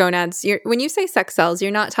thinking gonads, when you say sex cells,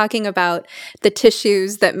 you're not talking about the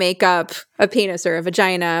tissues that make up a penis or a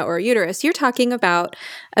vagina or a uterus. You're talking about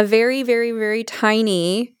a very, very, very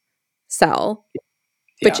tiny cell,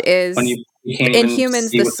 which is, in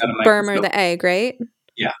humans, the sperm or the egg, right?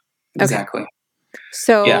 Yeah, exactly. Okay.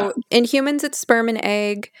 So in humans, it's sperm and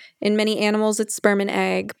egg. In many animals, it's sperm and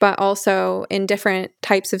egg. But also in different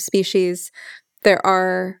types of species, there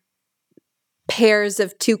are pairs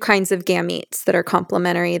of two kinds of gametes that are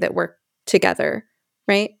complementary that work together,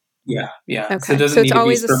 right? Yeah. Okay. So it's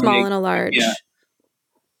always a small and a large. Yeah.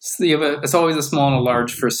 So it's always a small and a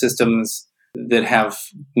large for systems that have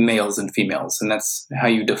males and females. And that's how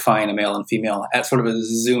you define a male and female at sort of a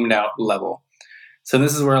zoomed out level. So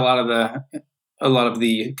this is where a lot of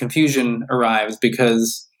the confusion arrives,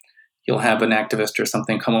 because you'll have an activist or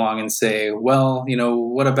something come along and say, well,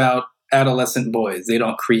 what about adolescent boys? They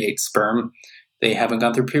don't create sperm. They haven't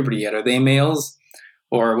gone through puberty yet. Are they males?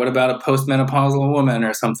 Or what about a postmenopausal woman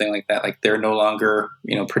or something like that? Like they're no longer,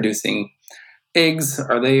 producing eggs.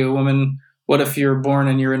 Are they a woman? What if you're born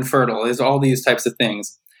and you're infertile? There's all these types of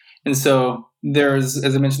things. And so as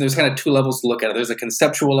I mentioned, there's kind of two levels to look at it. There's a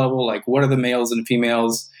conceptual level, like what are the males and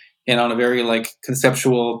females? And on a very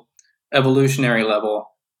conceptual evolutionary level,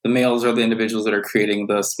 the males are the individuals that are creating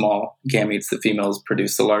the small gametes. The females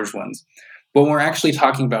produce the large ones. But when we're actually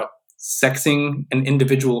talking about sexing an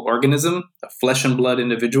individual organism, a flesh and blood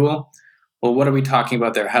individual, well, what are we talking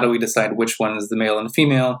about there? How do we decide which one is the male and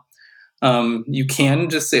female? You can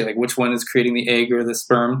just say which one is creating the egg or the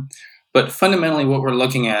sperm. But fundamentally what we're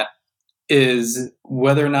looking at is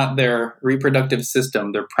whether or not their reproductive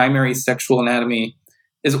system, their primary sexual anatomy,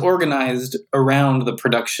 is organized around the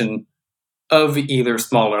production of either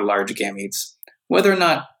small or large gametes, whether or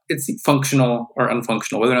not it's functional or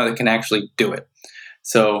unfunctional, whether or not they can actually do it.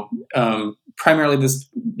 So primarily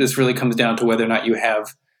this really comes down to whether or not you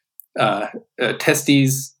have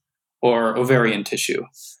testes or ovarian tissue.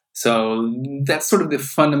 So that's sort of the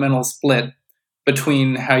fundamental split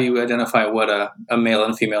between how you identify what a male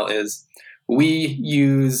and female is. We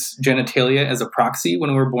use genitalia as a proxy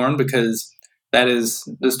when we're born, because that is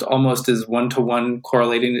just almost as one-to-one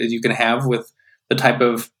correlating as you can have with the type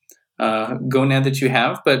of gonad that you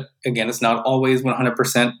have. But again, it's not always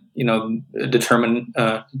 100%,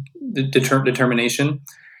 determination.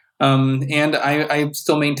 And I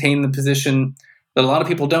still maintain the position that a lot of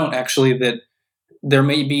people don't actually, that there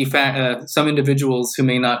may be some individuals who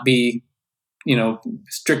may not be,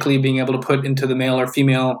 strictly being able to put into the male or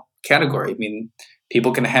female category. I mean,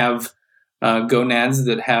 people can have gonads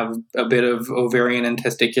that have a bit of ovarian and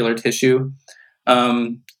testicular tissue.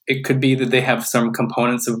 It could be that they have some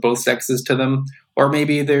components of both sexes to them, or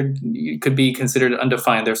maybe they could be considered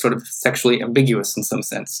undefined. They're sort of sexually ambiguous in some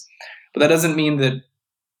sense. But that doesn't mean that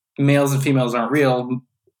males and females aren't real.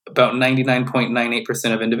 About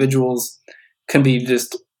 99.98% of individuals can be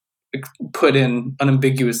just put in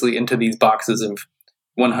unambiguously into these boxes of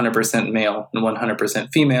 100% male and 100%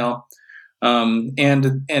 female. And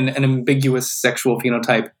an ambiguous sexual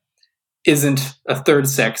phenotype isn't a third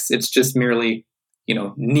sex. It's just merely,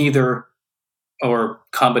 neither or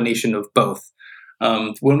combination of both.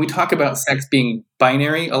 When we talk about sex being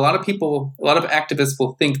binary, a lot of activists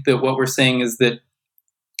will think that what we're saying is that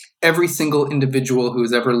every single individual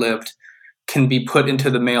who's ever lived can be put into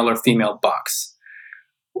the male or female box.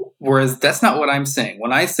 Whereas that's not what I'm saying.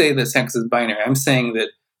 When I say that sex is binary, I'm saying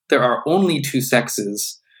that there are only two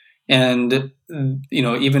sexes, and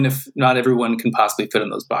even if not everyone can possibly fit in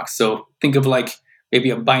those boxes. So think of like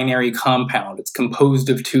maybe a binary compound. It's composed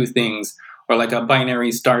of two things, or like a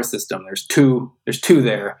binary star system. There's two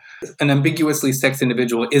there. An ambiguously sexed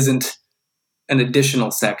individual isn't an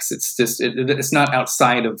additional sex. It's just it's not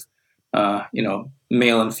outside of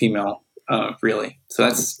male and female really. So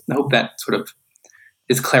I hope that sort of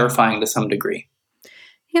is clarifying to some degree.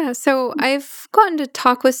 Yeah, so I've gotten to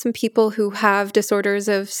talk with some people who have disorders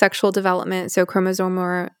of sexual development, so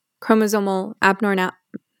chromosomal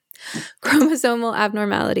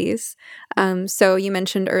abnormalities. So you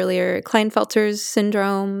mentioned earlier Klinefelter's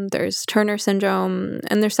syndrome, there's Turner syndrome,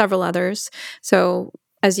 and there's several others. So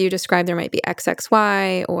as you described, there might be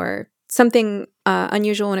XXY or something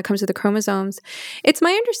unusual when it comes to the chromosomes. It's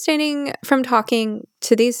my understanding from talking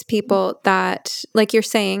to these people that, like you're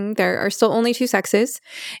saying, there are still only two sexes,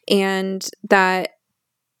 and that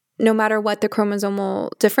no matter what the chromosomal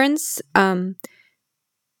difference,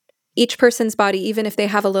 each person's body, even if they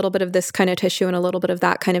have a little bit of this kind of tissue and a little bit of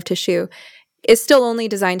that kind of tissue, is still only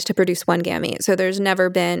designed to produce one gamete. So there's never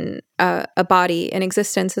been a body in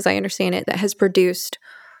existence, as I understand it, that has produced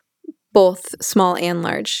both small and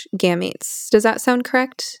large gametes. Does that sound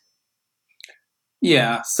correct?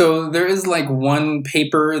 Yeah. So there is like one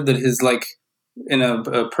paper that is like in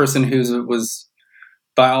a person who was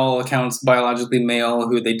by all accounts biologically male,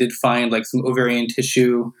 who they did find like some ovarian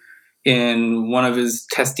tissue in one of his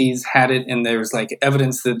testes had it, and there was like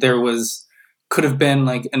evidence that could have been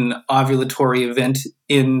like an ovulatory event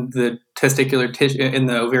in the testicular tissue, in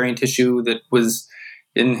the ovarian tissue that was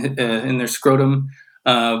in their scrotum.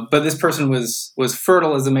 But this person was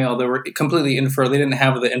fertile as a male. They were completely infertile. They didn't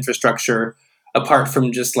have the infrastructure apart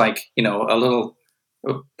from just like, a little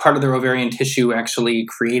part of their ovarian tissue actually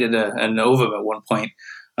created an ovum at one point.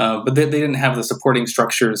 But they didn't have the supporting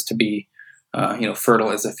structures to be,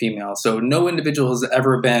 fertile as a female. So no individual has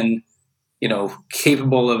ever been,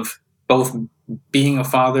 capable of both being a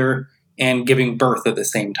father and giving birth at the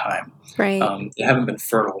same time. Right. They haven't been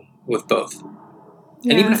fertile with both.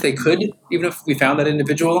 Yeah. And even if they could, even if we found that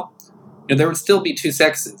individual, there would still be two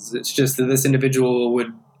sexes. It's just that this individual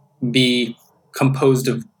would be composed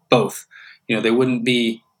of both. They wouldn't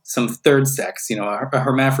be some third sex. A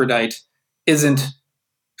hermaphrodite isn't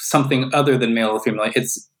something other than male or female.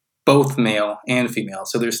 It's both male and female.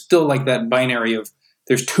 So there's still like that binary of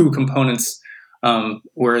there's two components,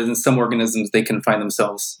 whereas in some organisms they can find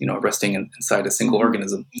themselves, resting inside a single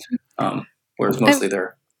organism, whereas mostly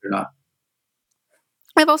they're not.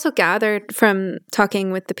 I've also gathered from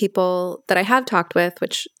talking with the people that I have talked with,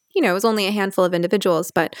 which, is only a handful of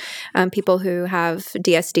individuals, but people who have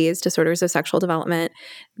DSDs, disorders of sexual development,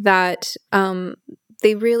 that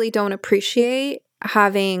they really don't appreciate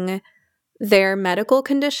having their medical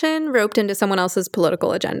condition roped into someone else's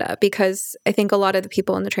political agenda. Because I think a lot of the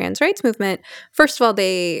people in the trans rights movement, first of all,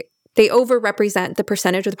 they overrepresent the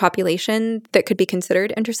percentage of the population that could be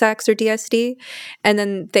considered intersex or DSD. And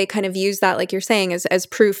then they kind of use that, like you're saying, as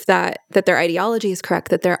proof that their ideology is correct,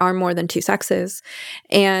 that there are more than two sexes.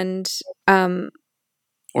 And or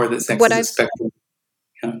that sex is a spectrum.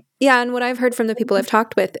 Yeah, and what I've heard from the people I've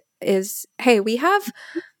talked with is, hey, we have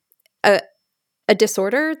a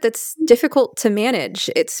disorder that's difficult to manage.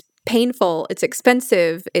 It's painful, it's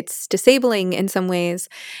expensive, it's disabling in some ways,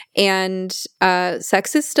 and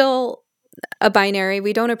sex is still a binary.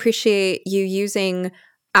 We don't appreciate you using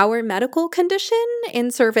our medical condition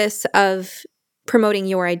in service of promoting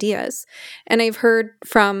your ideas. And I've heard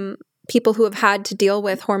from people who have had to deal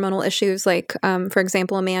with hormonal issues, like, for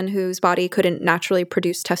example, a man whose body couldn't naturally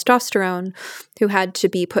produce testosterone, who had to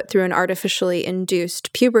be put through an artificially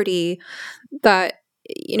induced puberty, that,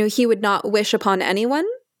 he would not wish upon anyone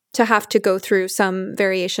to have to go through some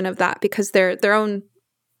variation of that, because their own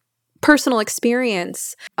personal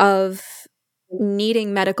experience of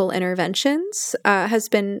needing medical interventions has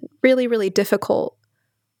been really, really difficult.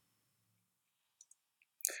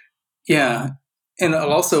 Yeah. And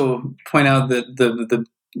I'll also point out that the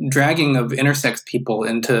dragging of intersex people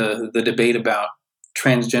into the debate about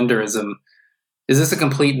transgenderism is this a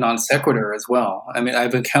complete non sequitur as well. I mean,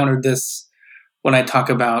 I've encountered this when I talk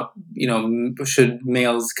about, should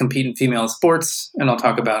males compete in female sports, and I'll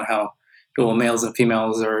talk about how, males and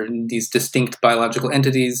females are these distinct biological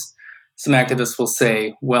entities. Some activists will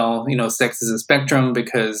say, well, sex is a spectrum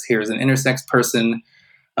because here's an intersex person,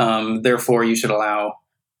 therefore you should allow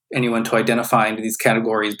anyone to identify into these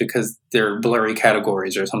categories because they're blurry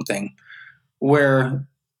categories or something. Where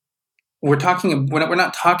we're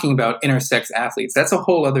not talking about intersex athletes. That's a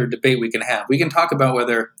whole other debate we can have. We can talk about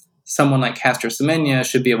whether someone like Caster Semenya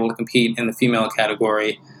should be able to compete in the female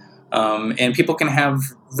category, and people can have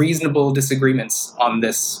reasonable disagreements on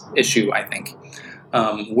this issue, I think.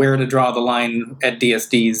 Where to draw the line at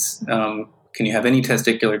DSDs? Can you have any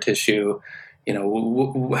testicular tissue?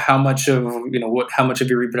 How much of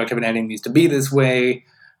your reproductive anatomy needs to be this way?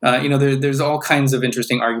 There's all kinds of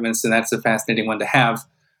interesting arguments, and that's a fascinating one to have.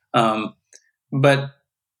 But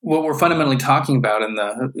what we're fundamentally talking about in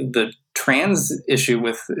the trans issue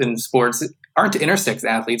in sports aren't intersex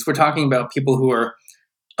athletes. We're talking about people who are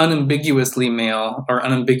unambiguously male or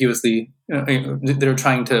unambiguously that are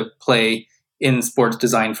trying to play in sports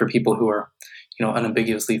designed for people who are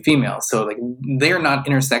unambiguously female. So like they're not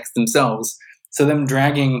intersex themselves. So them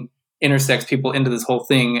dragging intersex people into this whole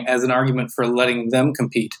thing as an argument for letting them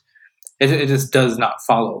compete, it just does not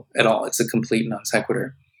follow at all. It's a complete non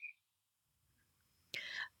sequitur.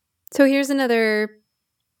 So here's another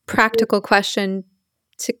practical question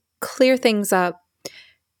to clear things up.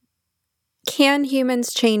 Can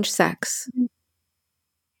humans change sex?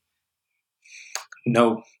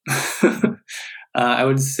 No. I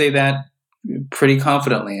would say that pretty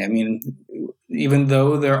confidently. I mean, even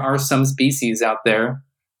though there are some species out there,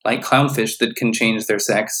 like clownfish, that can change their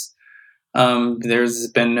sex, there's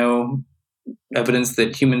been no evidence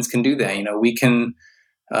that humans can do that. We can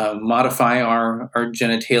modify our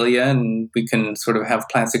genitalia, and we can sort of have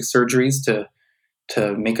plastic surgeries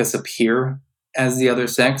to make us appear as the other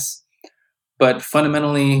sex. But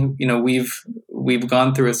fundamentally, we've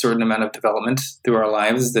gone through a certain amount of development through our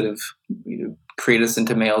lives that have created us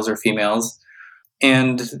into males or females,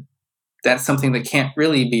 and that's something that can't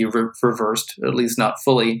really be reversed, at least not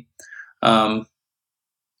fully. Yeah,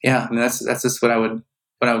 I mean that's just what I would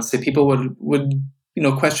say. People would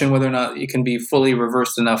question whether or not it can be fully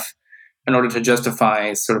reversed enough in order to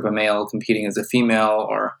justify sort of a male competing as a female,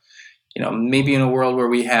 or maybe in a world where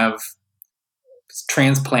we have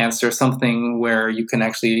transplants or something where you can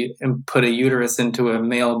actually put a uterus into a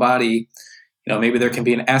male body, maybe there can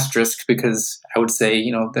be an asterisk, because I would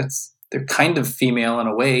say, they're kind of female in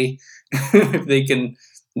a way if they can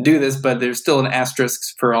do this, but there's still an asterisk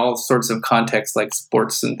for all sorts of contexts like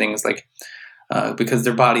sports and things like, because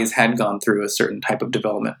their bodies had gone through a certain type of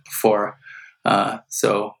development before.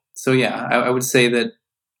 So yeah, I would say that,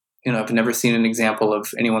 I've never seen an example of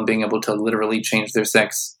anyone being able to literally change their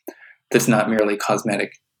sex that's not merely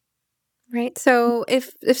cosmetic. Right. So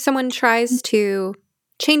if someone tries to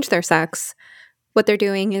change their sex, what they're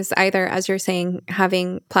doing is either, as you're saying,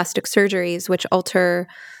 having plastic surgeries, which alter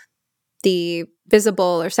the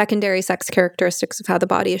visible or secondary sex characteristics of how the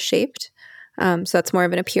body is shaped. So that's more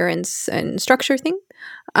of an appearance and structure thing.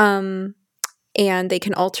 And they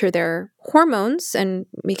can alter their hormones, and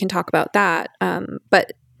we can talk about that.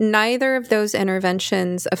 But neither of those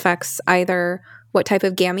interventions affects either what type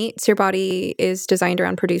of gametes your body is designed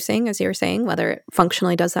around producing, as you were saying, whether it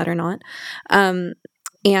functionally does that or not, and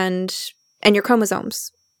your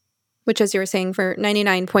chromosomes, which, as you were saying, for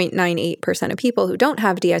 99.98% of people who don't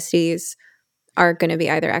have DSDs are going to be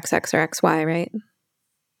either XX or XY, right?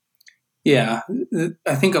 Yeah,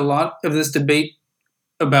 I think a lot of this debate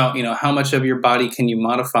about how much of your body can you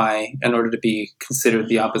modify in order to be considered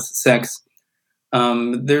the opposite sex,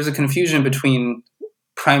 there's a confusion between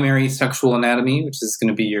primary sexual anatomy, which is going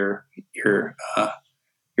to be your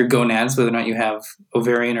gonads, whether or not you have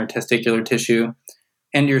ovarian or testicular tissue,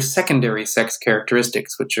 and your secondary sex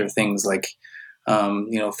characteristics, which are things like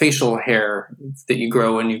facial hair that you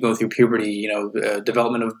grow when you go through puberty,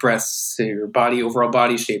 development of breasts, your body, overall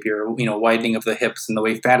body shape, your, widening of the hips and the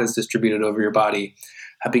way fat is distributed over your body,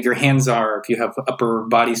 how big your hands are, if you have upper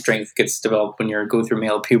body strength gets developed when you go through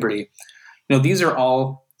male puberty. These are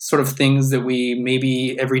all sort of things that we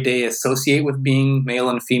maybe every day associate with being male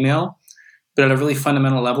and female. But at a really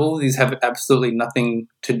fundamental level, these have absolutely nothing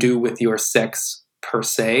to do with your sex per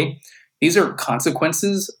se. These are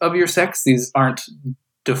consequences of your sex. These aren't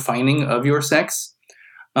defining of your sex.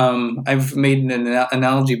 I've made an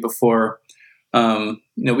analogy before.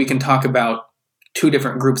 We can talk about two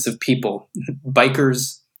different groups of people,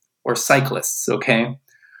 bikers or cyclists, okay?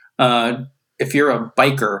 If you're a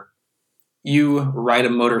biker, you ride a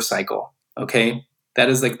motorcycle, okay? That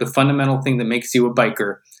is like the fundamental thing that makes you a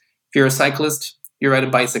biker. If you're a cyclist, you ride a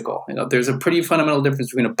bicycle. There's a pretty fundamental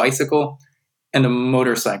difference between a bicycle and a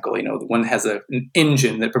motorcycle. One has an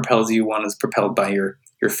engine that propels you, one is propelled by your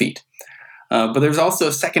feet. But there's also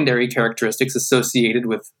secondary characteristics associated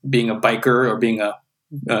with being a biker or being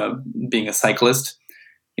a cyclist.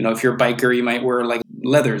 If you're a biker, you might wear like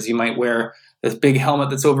leathers. You might wear this big helmet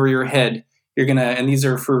that's over your head. And these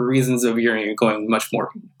are for reasons of you're going much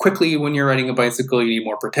more quickly when you're riding a bicycle. You need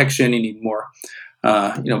more protection. You need more,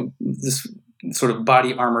 this sort of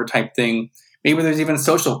body armor type thing. Maybe there's even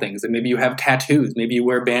social things. Maybe you have tattoos. Maybe you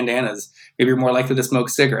wear bandanas. Maybe you're more likely to smoke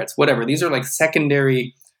cigarettes. Whatever. These are like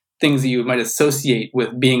secondary things that you might associate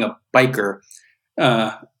with being a biker.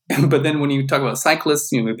 But then when you talk about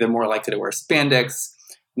cyclists, maybe they're more likely to wear spandex,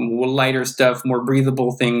 lighter stuff, more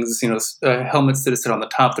breathable things. Helmets that sit on the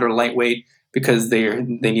top that are lightweight because they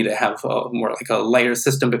need to have more like a lighter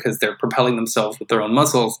system because they're propelling themselves with their own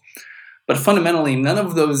muscles. But fundamentally, none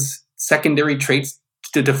of those secondary traits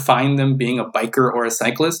to define them being a biker or a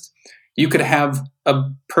cyclist. You could have a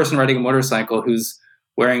person riding a motorcycle who's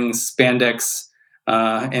wearing spandex,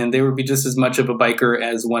 and they would be just as much of a biker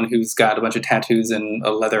as one who's got a bunch of tattoos and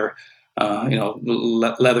a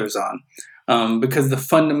leathers on. Because the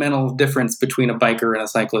fundamental difference between a biker and a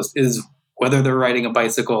cyclist is whether they're riding a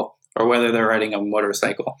bicycle or whether they're riding a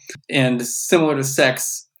motorcycle. And similar to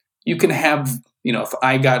sex, you can have, if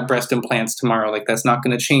I got breast implants tomorrow, like that's not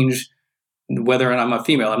going to change whether or not I'm a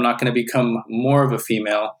female. I'm not going to become more of a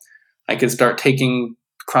female. I could start taking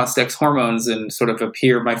cross-sex hormones and sort of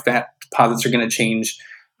appear, my fat deposits are going to change,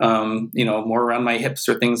 more around my hips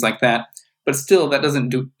or things like that. But still, that doesn't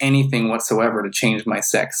do anything whatsoever to change my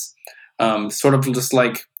sex. Sort of just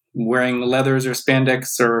like wearing leathers or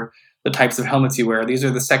spandex or the types of helmets you wear. These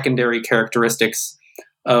are the secondary characteristics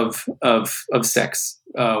of sex,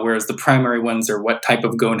 whereas the primary ones are what type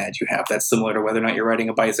of gonad you have. That's similar to whether or not you're riding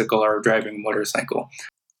a bicycle or driving a motorcycle.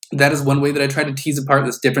 That is one way that I try to tease apart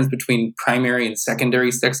this difference between primary and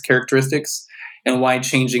secondary sex characteristics and why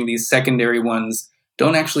changing these secondary ones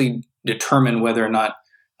don't actually determine whether or not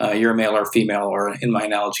you're a male or female, or in my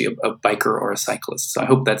analogy, a biker or a cyclist. So I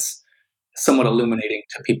hope that's somewhat illuminating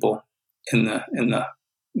to people in the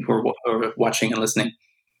who are watching and listening.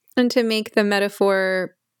 And to make the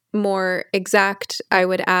metaphor more exact, I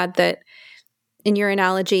would add that in your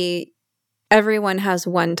analogy, everyone has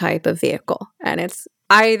one type of vehicle, and it's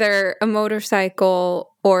either a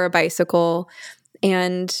motorcycle or a bicycle.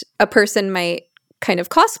 And a person might kind of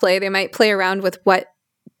cosplay. They might play around with what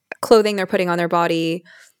clothing they're putting on their body,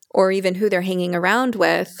 or even who they're hanging around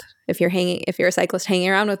with. If you're a cyclist hanging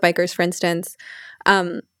around with bikers, for instance,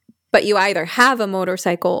 but you either have a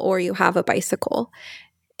motorcycle or you have a bicycle.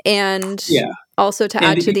 And also to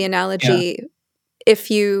add to the analogy, if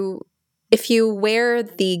you wear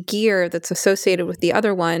the gear that's associated with the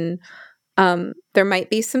other one, there might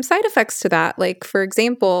be some side effects to that. Like, for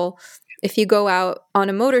example, if you go out on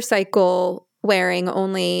a motorcycle wearing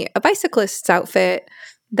only a bicyclist's outfit,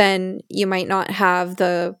 then you might not have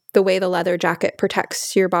the way the leather jacket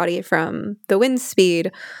protects your body from the wind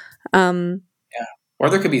speed. Or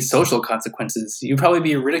there could be social consequences. You'd probably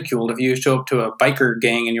be ridiculed if you show up to a biker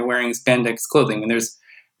gang and you're wearing spandex clothing. And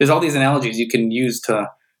there's all these analogies you can use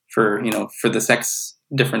for the sex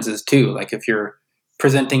differences too. Like if you're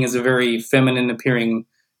presenting as a very feminine appearing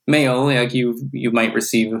male, like you might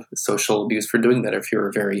receive social abuse for doing that. If you're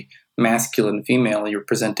a very masculine female, you're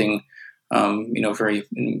presenting very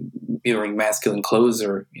wearing masculine clothes,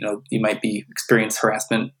 or you might be experience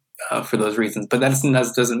harassment for those reasons. But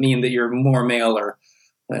that doesn't mean that you're more male or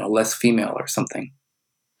less female or something.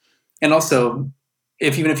 And also,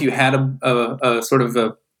 even if you had a sort of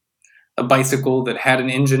a bicycle that had an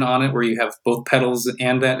engine on it where you have both pedals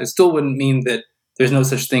and that, it still wouldn't mean that there's no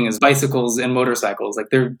such thing as bicycles and motorcycles.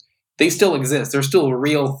 Like they still exist. They're still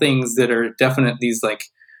real things that are definite, these like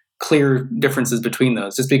clear differences between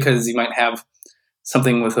those. Just because you might have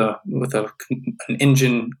something with an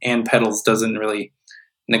engine and pedals doesn't really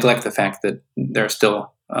neglect the fact that there are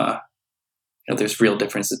still there's real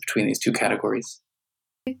differences between these two categories.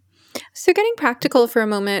 So, getting practical for a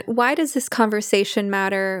moment, why does this conversation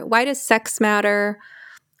matter? Why does sex matter?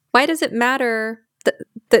 Why does it matter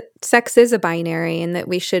that sex is a binary and that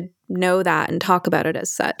we should know that and talk about it as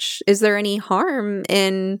such? Is there any harm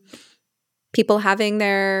in people having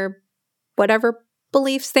their whatever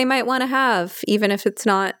beliefs they might want to have, even if it's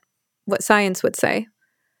not what science would say?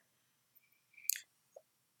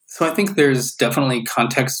 So I think there's definitely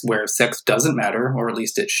contexts where sex doesn't matter, or at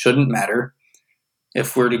least it shouldn't matter.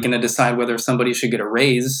 If we're going to decide whether somebody should get a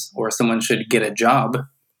raise or someone should get a job,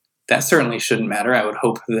 that certainly shouldn't matter. I would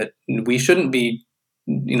hope that we shouldn't be,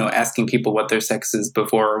 asking people what their sex is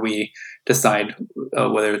before we decide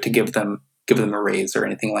whether to give them a raise or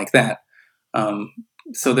anything like that.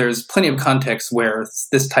 So there's plenty of contexts where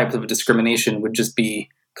this type of discrimination would just be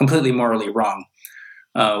completely morally wrong.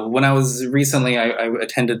 When I was recently, I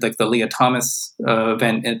attended like the Leah Thomas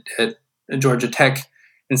event at Georgia Tech,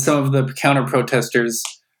 and some of the counter protesters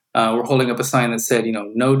were holding up a sign that said,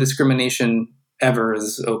 no discrimination ever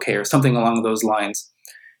is okay, or something along those lines.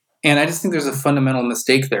 And I just think there's a fundamental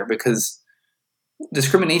mistake there, because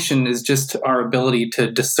discrimination is just our ability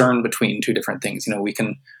to discern between two different things.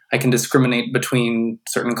 I can discriminate between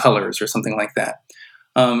certain colors or something like that.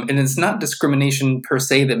 And it's not discrimination per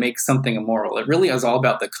se that makes something immoral. It really is all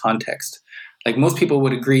about the context. Like, most people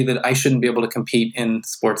would agree that I shouldn't be able to compete in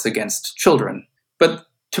sports against children, but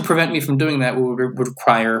to prevent me from doing that would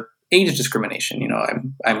require age discrimination.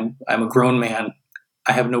 I'm a grown man.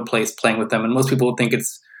 I have no place playing with them, and most people would think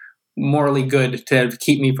it's morally good to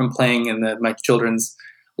keep me from playing in my children's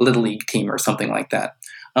little league team or something like that.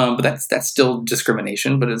 But that's still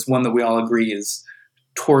discrimination, but it's one that we all agree is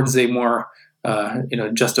towards a more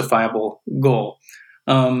justifiable goal.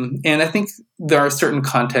 And I think there are certain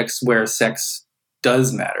contexts where sex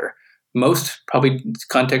does matter. Most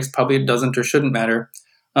contexts it doesn't or shouldn't matter.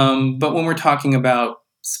 But when we're talking about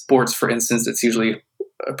sports, for instance, it's usually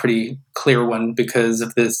a pretty clear one because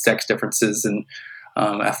of the sex differences in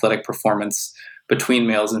athletic performance between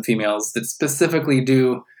males and females that specifically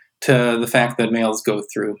due to the fact that males go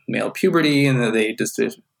through male puberty, and that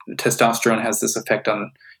testosterone has this effect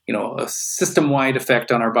on, a system-wide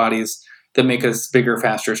effect on our bodies that make us bigger,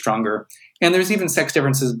 faster, stronger. And there's even sex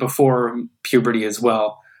differences before puberty as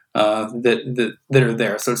well that are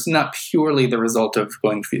there. So it's not purely the result of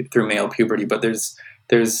going through male puberty, but there's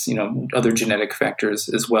other genetic factors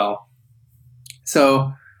as well.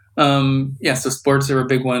 So so sports are a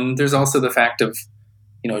big one. There's also the fact of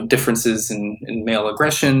differences in male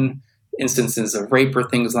aggression, instances of rape or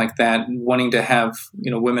things like that, wanting to have,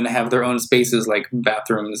 women to have their own spaces like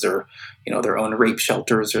bathrooms or, their own rape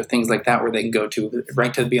shelters or things like that where they can go to,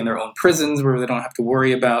 right to be in their own prisons where they don't have to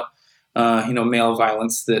worry about, male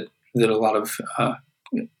violence that a lot of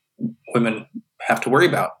women have to worry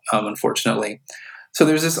about, unfortunately. So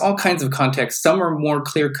there's just all kinds of contexts. Some are more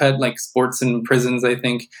clear-cut, like sports and prisons, I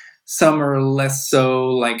think. Some are less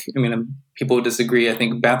so, people would disagree. I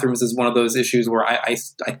think bathrooms is one of those issues where I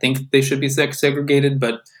think they should be sex segregated,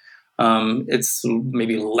 but it's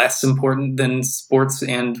maybe less important than sports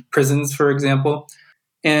and prisons, for example.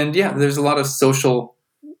 And yeah, there's a lot of social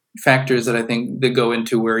factors that I think that go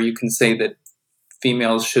into where you can say that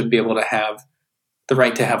females should be able to have the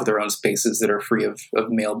right to have their own spaces that are free of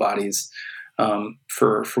male bodies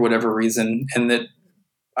for whatever reason, and that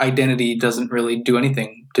identity doesn't really do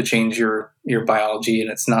anything to change your biology, and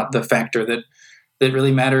it's not the factor that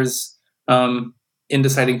really matters in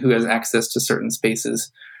deciding who has access to certain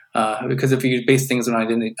spaces. Because if you base things on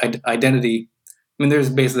identity, there's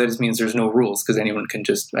basically, that just means there's no rules because anyone can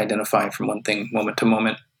just identify from one thing moment to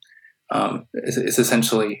moment. It's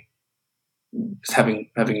essentially just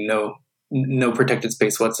having no protected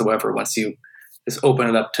space whatsoever once you just open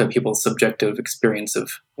it up to people's subjective experience of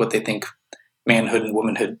what they think manhood and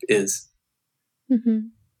womanhood is. Mm-hmm.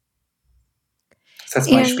 So that's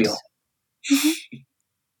my spiel. Mm-hmm.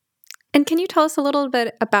 And can you tell us a little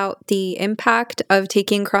bit about the impact of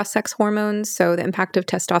taking cross-sex hormones, so the impact of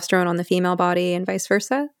testosterone on the female body and vice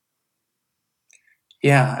versa?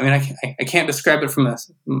 Yeah, I can't describe it from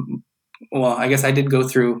well, I guess I did go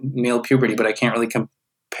through male puberty, but I can't really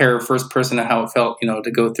compare first person to how it felt,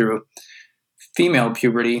 to go through female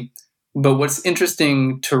puberty. But what's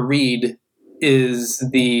interesting to read is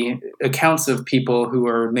the accounts of people who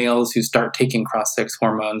are males who start taking cross-sex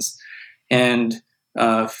hormones and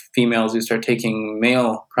females who start taking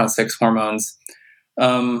male cross-sex hormones.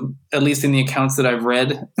 At least in the accounts that I've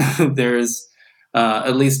read, there's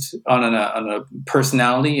at least on a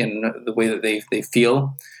personality and the way that they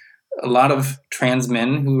feel. A lot of trans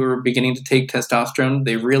men who are beginning to take testosterone,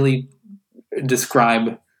 they really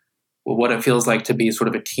describe what it feels like to be sort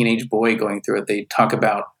of a teenage boy going through it. They talk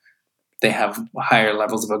about they have higher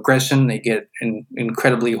levels of aggression. They get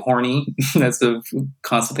incredibly horny. That's a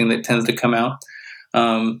constant thing that tends to come out.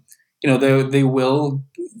 They will,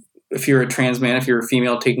 if you're a trans man, if you're a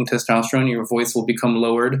female taking testosterone, your voice will become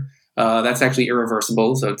lowered. That's actually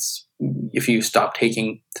irreversible. So it's if you stop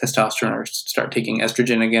taking testosterone or start taking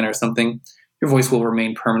estrogen again or something, your voice will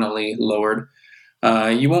remain permanently lowered.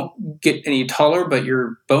 You won't get any taller, but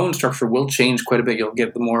your bone structure will change quite a bit. You'll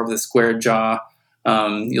get more of the square jaw.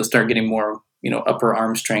 You'll start getting more, upper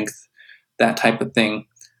arm strength, that type of thing.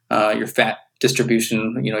 Your fat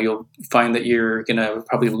distribution, you'll find that you're going to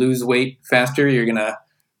probably lose weight faster. You're going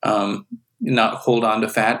to not hold on to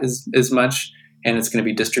fat as much, and it's going to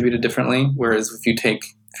be distributed differently. Whereas if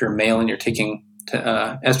you're male and you're taking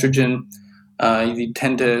estrogen, you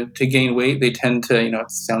tend to gain weight. They tend to,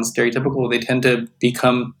 it sounds stereotypical. They tend to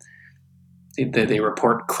become, they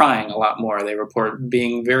report crying a lot more. They report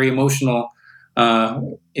being very emotional.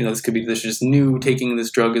 This just new taking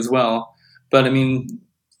this drug as well. But I mean,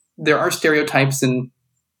 there are stereotypes, and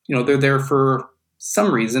they're there for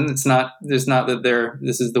some reason. There's not that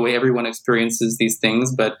this is the way everyone experiences these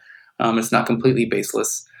things, but it's not completely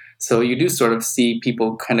baseless. So you do sort of see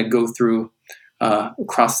people kind of go through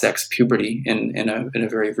cross-sex puberty in a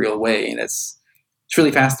very real way, and it's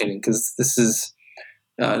really fascinating because this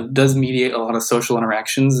does mediate a lot of social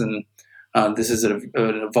interactions, and this is an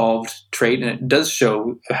evolved trait, and it does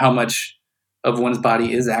show how much of one's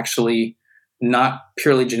body is actually not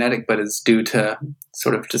purely genetic, but is due to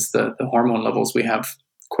sort of just the hormone levels we have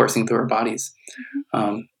coursing through our bodies.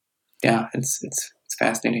 It's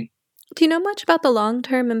fascinating. Do you know much about the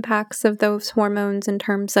long-term impacts of those hormones in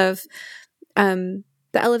terms of the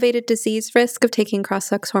elevated disease risk of taking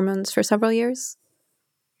cross-sex hormones for several years?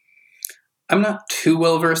 I'm not too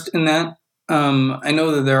well versed in that. I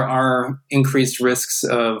know that there are increased risks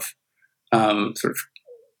of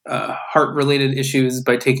heart-related issues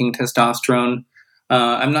by taking testosterone.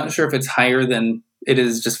 I'm not sure if it's higher than it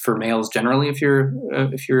is just for males generally if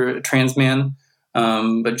you're a trans man,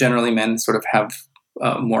 but generally men sort of have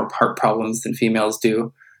more heart problems than females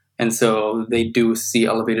do, and so they do see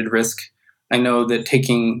elevated risk. I know that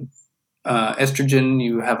taking estrogen,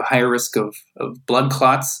 you have a higher risk of blood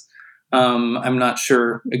clots. I'm not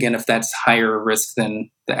sure, again, if that's higher risk than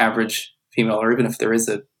the average female, or even if there is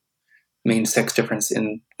a main sex difference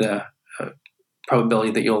in the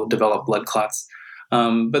probability that you'll develop blood clots.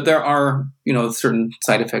 But there are, certain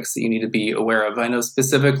side effects that you need to be aware of. I know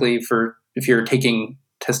specifically for if you're taking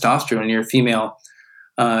testosterone and you're a female,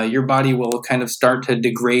 your body will kind of start to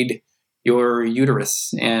degrade your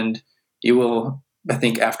uterus, and you will, I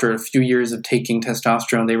think after a few years of taking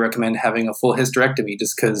testosterone, they recommend having a full hysterectomy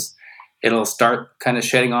just because it'll start kind of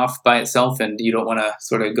shedding off by itself, and you don't want to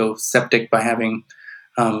sort of go septic by having,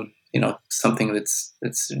 something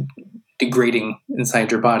that's degrading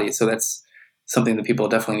inside your body. So that's something that people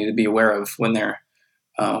definitely need to be aware of when they're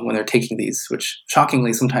taking these, which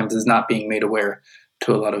shockingly sometimes is not being made aware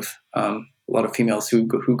to a lot of females who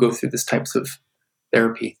go through this types of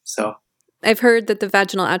therapy. So I've heard that the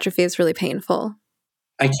vaginal atrophy is really painful.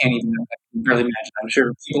 I can't even barely imagine. I'm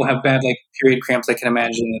sure people have bad period cramps. I can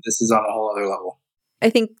imagine that this is on a whole other level. I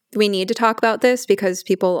think we need to talk about this because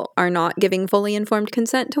people are not giving fully informed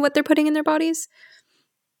consent to what they're putting in their bodies.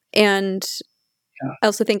 And I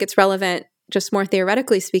also think it's relevant, just more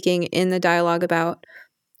theoretically speaking, in the dialogue about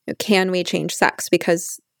can we change sex?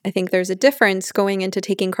 Because I think there's a difference going into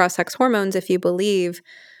taking cross-sex hormones if you believe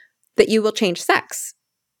that you will change sex.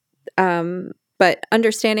 But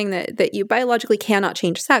understanding that you biologically cannot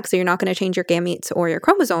change sex, so you're not going to change your gametes or your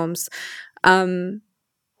chromosomes,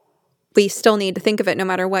 we still need to think of it, no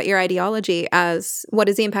matter what your ideology, as what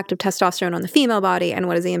is the impact of testosterone on the female body and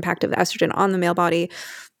what is the impact of the estrogen on the male body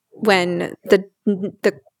when the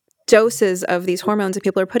doses of these hormones that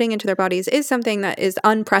people are putting into their bodies is something that is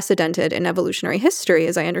unprecedented in evolutionary history,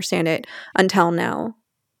 as I understand it, until now.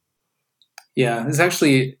 Yeah, it's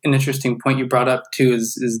actually an interesting point you brought up too,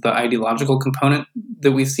 is the ideological component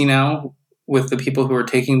that we see now with the people who are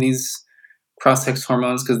taking these cross-sex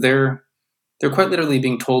hormones, because they're quite literally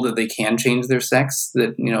being told that they can change their sex,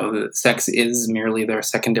 that, the sex is merely their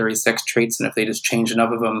secondary sex traits, and if they just change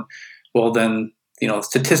enough of them, well then,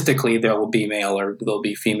 statistically they'll be male or they'll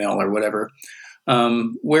be female or whatever.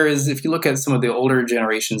 Whereas if you look at some of the older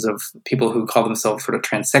generations of people who call themselves sort of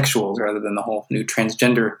transsexuals rather than the whole new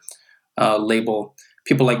transgender label,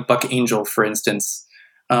 people like Buck Angel, for instance,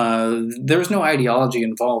 there's no ideology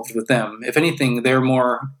involved with them. If anything, they're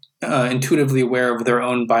more intuitively aware of their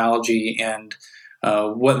own biology and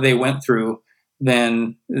what they went through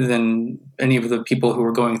than any of the people who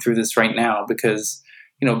are going through this right now. Because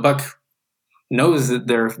Buck knows that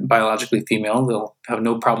they're biologically female. They'll have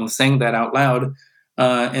no problem saying that out loud,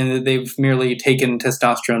 and that they've merely taken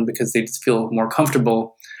testosterone because they just feel more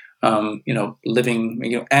comfortable,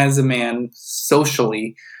 living, as a man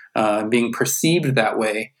socially, being perceived that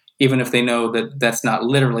way, even if they know that that's not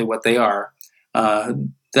literally what they are.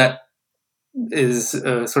 That is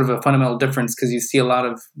sort of a fundamental difference, because you see a lot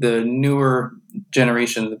of the newer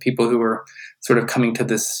generation, the people who are sort of coming to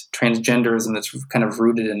this transgenderism that's kind of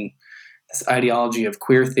rooted in this ideology of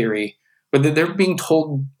queer theory, but they're being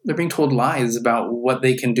told lies about what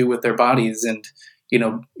they can do with their bodies, and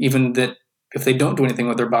even that if they don't do anything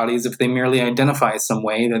with their bodies, if they merely identify some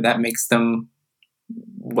way, that makes them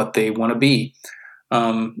what they want to be.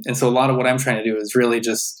 And so a lot of what I'm trying to do is really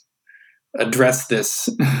just address this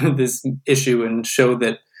this issue and show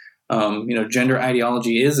that gender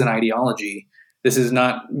ideology is an ideology. This is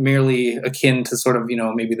not merely akin to sort of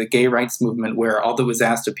maybe the gay rights movement, where all that was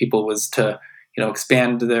asked of people was to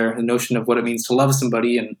expand their notion of what it means to love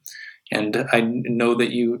somebody, and I know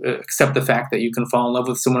that you accept the fact that you can fall in love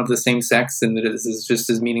with someone of the same sex, and that this is just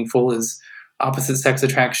as meaningful as opposite sex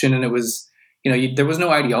attraction. And it was there was no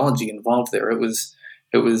ideology involved there. It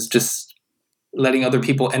was just letting other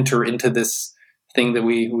people enter into this thing that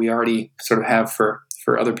we already sort of have for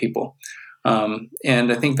other people.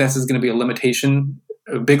 And I think this is going to be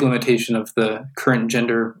a big limitation of the current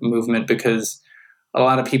gender movement, because a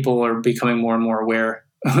lot of people are becoming more and more aware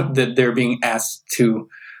that they're being asked to,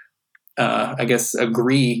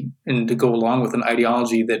 agree and to go along with an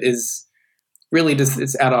ideology that is really just,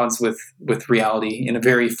 it's at odds with reality in a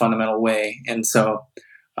very fundamental way. And so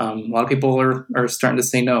a lot of people are starting to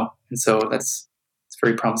say no. And so it's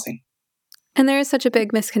very promising. And there is such a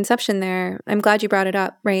big misconception there. I'm glad you brought it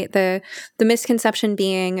up, right? The misconception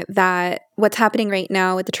being that what's happening right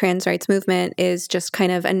now with the trans rights movement is just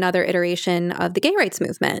kind of another iteration of the gay rights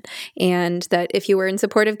movement. And that if you were in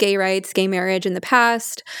support of gay rights, gay marriage in the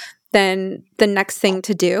past, then the next thing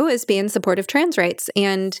to do is be in support of trans rights.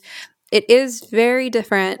 And it is very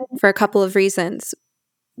different for a couple of reasons.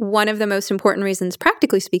 One of the most important reasons,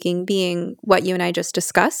 practically speaking, being what you and I just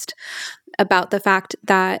discussed, about the fact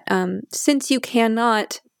that since you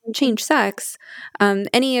cannot change sex,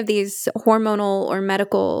 any of these hormonal or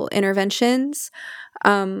medical interventions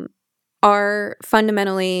are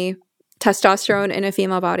fundamentally testosterone in a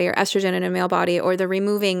female body or estrogen in a male body, or the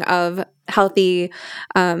removing of healthy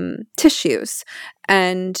tissues.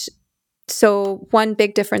 And so one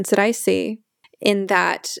big difference that I see in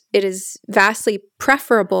that it is vastly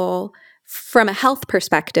preferable from a health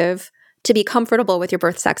perspective to be comfortable with your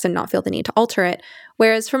birth sex and not feel the need to alter it.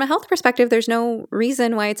 Whereas from a health perspective, there's no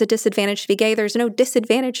reason why it's a disadvantage to be gay. There's no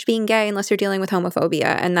disadvantage to being gay unless you're dealing with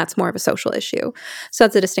homophobia, and that's more of a social issue. So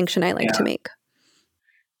that's a distinction I like to make.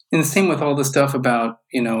 And the same with all the stuff about,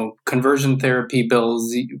 conversion therapy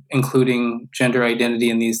bills, including gender identity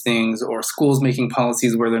in these things, or schools making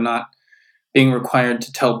policies where they're not being required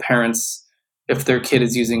to tell parents if their kid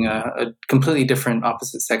is using a completely different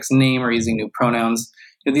opposite sex name or using new pronouns.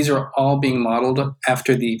 These are all being modeled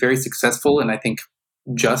after the very successful and I think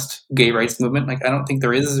just gay rights movement. Like, I don't think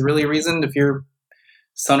there is really a reason, if your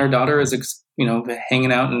son or daughter is,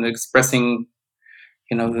 hanging out and expressing,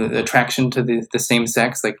 the attraction to the same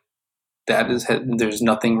sex, like there's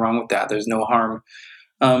nothing wrong with that. There's no harm.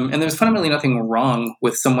 And there's fundamentally nothing wrong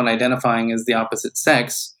with someone identifying as the opposite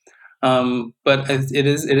sex. But it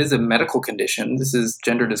is a medical condition. This is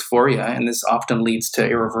gender dysphoria, and this often leads to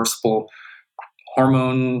irreversible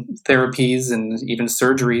hormone therapies and even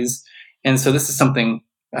surgeries. And so this is something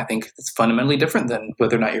I think that's fundamentally different than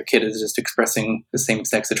whether or not your kid is just expressing the same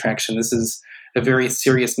sex attraction. This is a very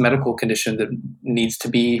serious medical condition that needs to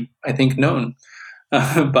be, I think, known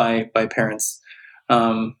by parents.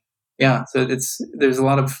 So there's a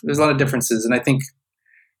lot of differences, and I think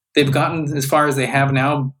they've gotten as far as they have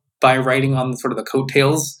now by riding on sort of the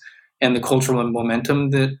coattails and the cultural momentum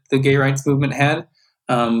that the gay rights movement had.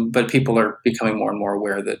 But people are becoming more and more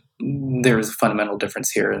aware that there is a fundamental difference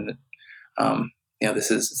here, and that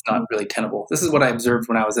it's not really tenable. This is what I observed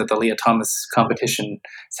when I was at the Leah Thomas competition.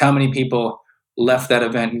 It's how many people left that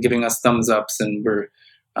event giving us thumbs ups, and were,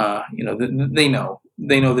 they know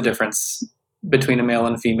the difference between a male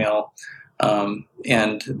and a female,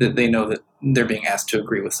 and they know that they're being asked to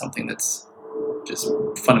agree with something that's just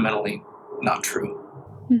fundamentally not true.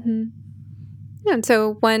 Mm-hmm. Yeah, and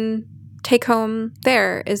so one take home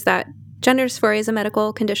there is that Gender dysphoria is a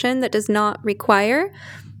medical condition that does not require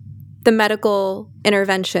the medical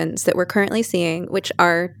interventions that we're currently seeing, which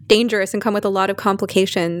are dangerous and come with a lot of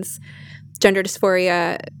complications. Gender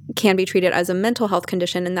dysphoria can be treated as a mental health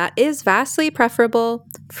condition, and that is vastly preferable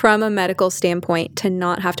from a medical standpoint to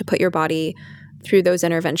not have to put your body through those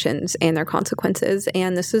interventions and their consequences.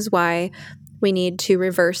 And this is why we need to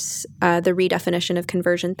reverse the redefinition of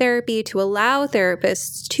conversion therapy to allow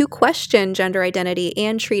therapists to question gender identity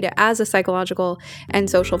and treat it as a psychological and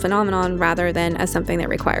social phenomenon rather than as something that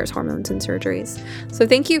requires hormones and surgeries. So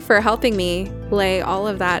thank you for helping me lay all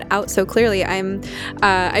of that out so clearly.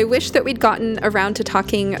 I wish that we'd gotten around to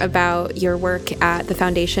talking about your work at the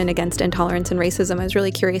Foundation Against Intolerance and Racism. I was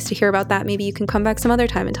really curious to hear about that. Maybe you can come back some other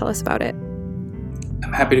time and tell us about it.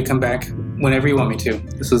 I'm happy to come back whenever you want me to.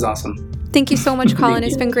 This was awesome. Thank you so much, Colin.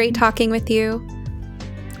 It's been great talking with you.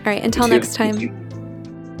 All right, until next time.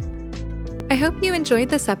 I hope you enjoyed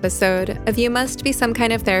this episode of You Must Be Some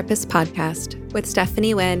Kind of Therapist podcast with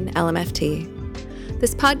Stephanie Wynn, LMFT.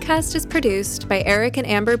 This podcast is produced by Eric and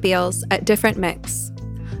Amber Beals at Different Mix.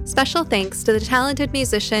 Special thanks to the talented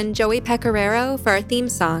musician Joey Pecoraro for our theme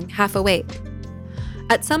song, Half Awake.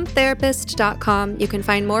 At sometherapist.com, you can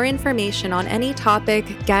find more information on any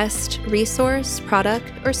topic, guest, resource,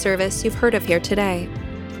 product, or service you've heard of here today.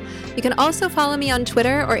 You can also follow me on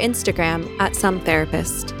Twitter or Instagram at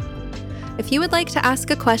sometherapist. If you would like to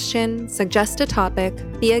ask a question, suggest a topic,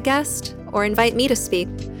 be a guest, or invite me to speak,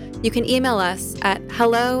 you can email us at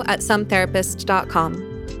hello@sometherapist.com.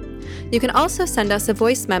 You can also send us a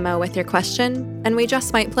voice memo with your question, and we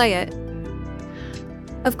just might play it.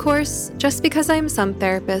 Of course, just because I'm some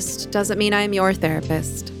therapist doesn't mean I'm your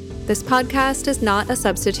therapist. This podcast is not a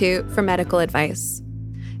substitute for medical advice.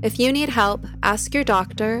 If you need help, ask your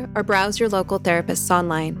doctor or browse your local therapists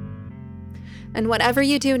online. And whatever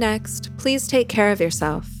you do next, please take care of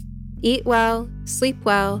yourself. Eat well, sleep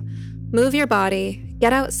well, move your body,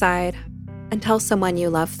 get outside, and tell someone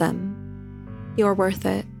you love them. You're worth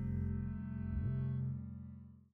it.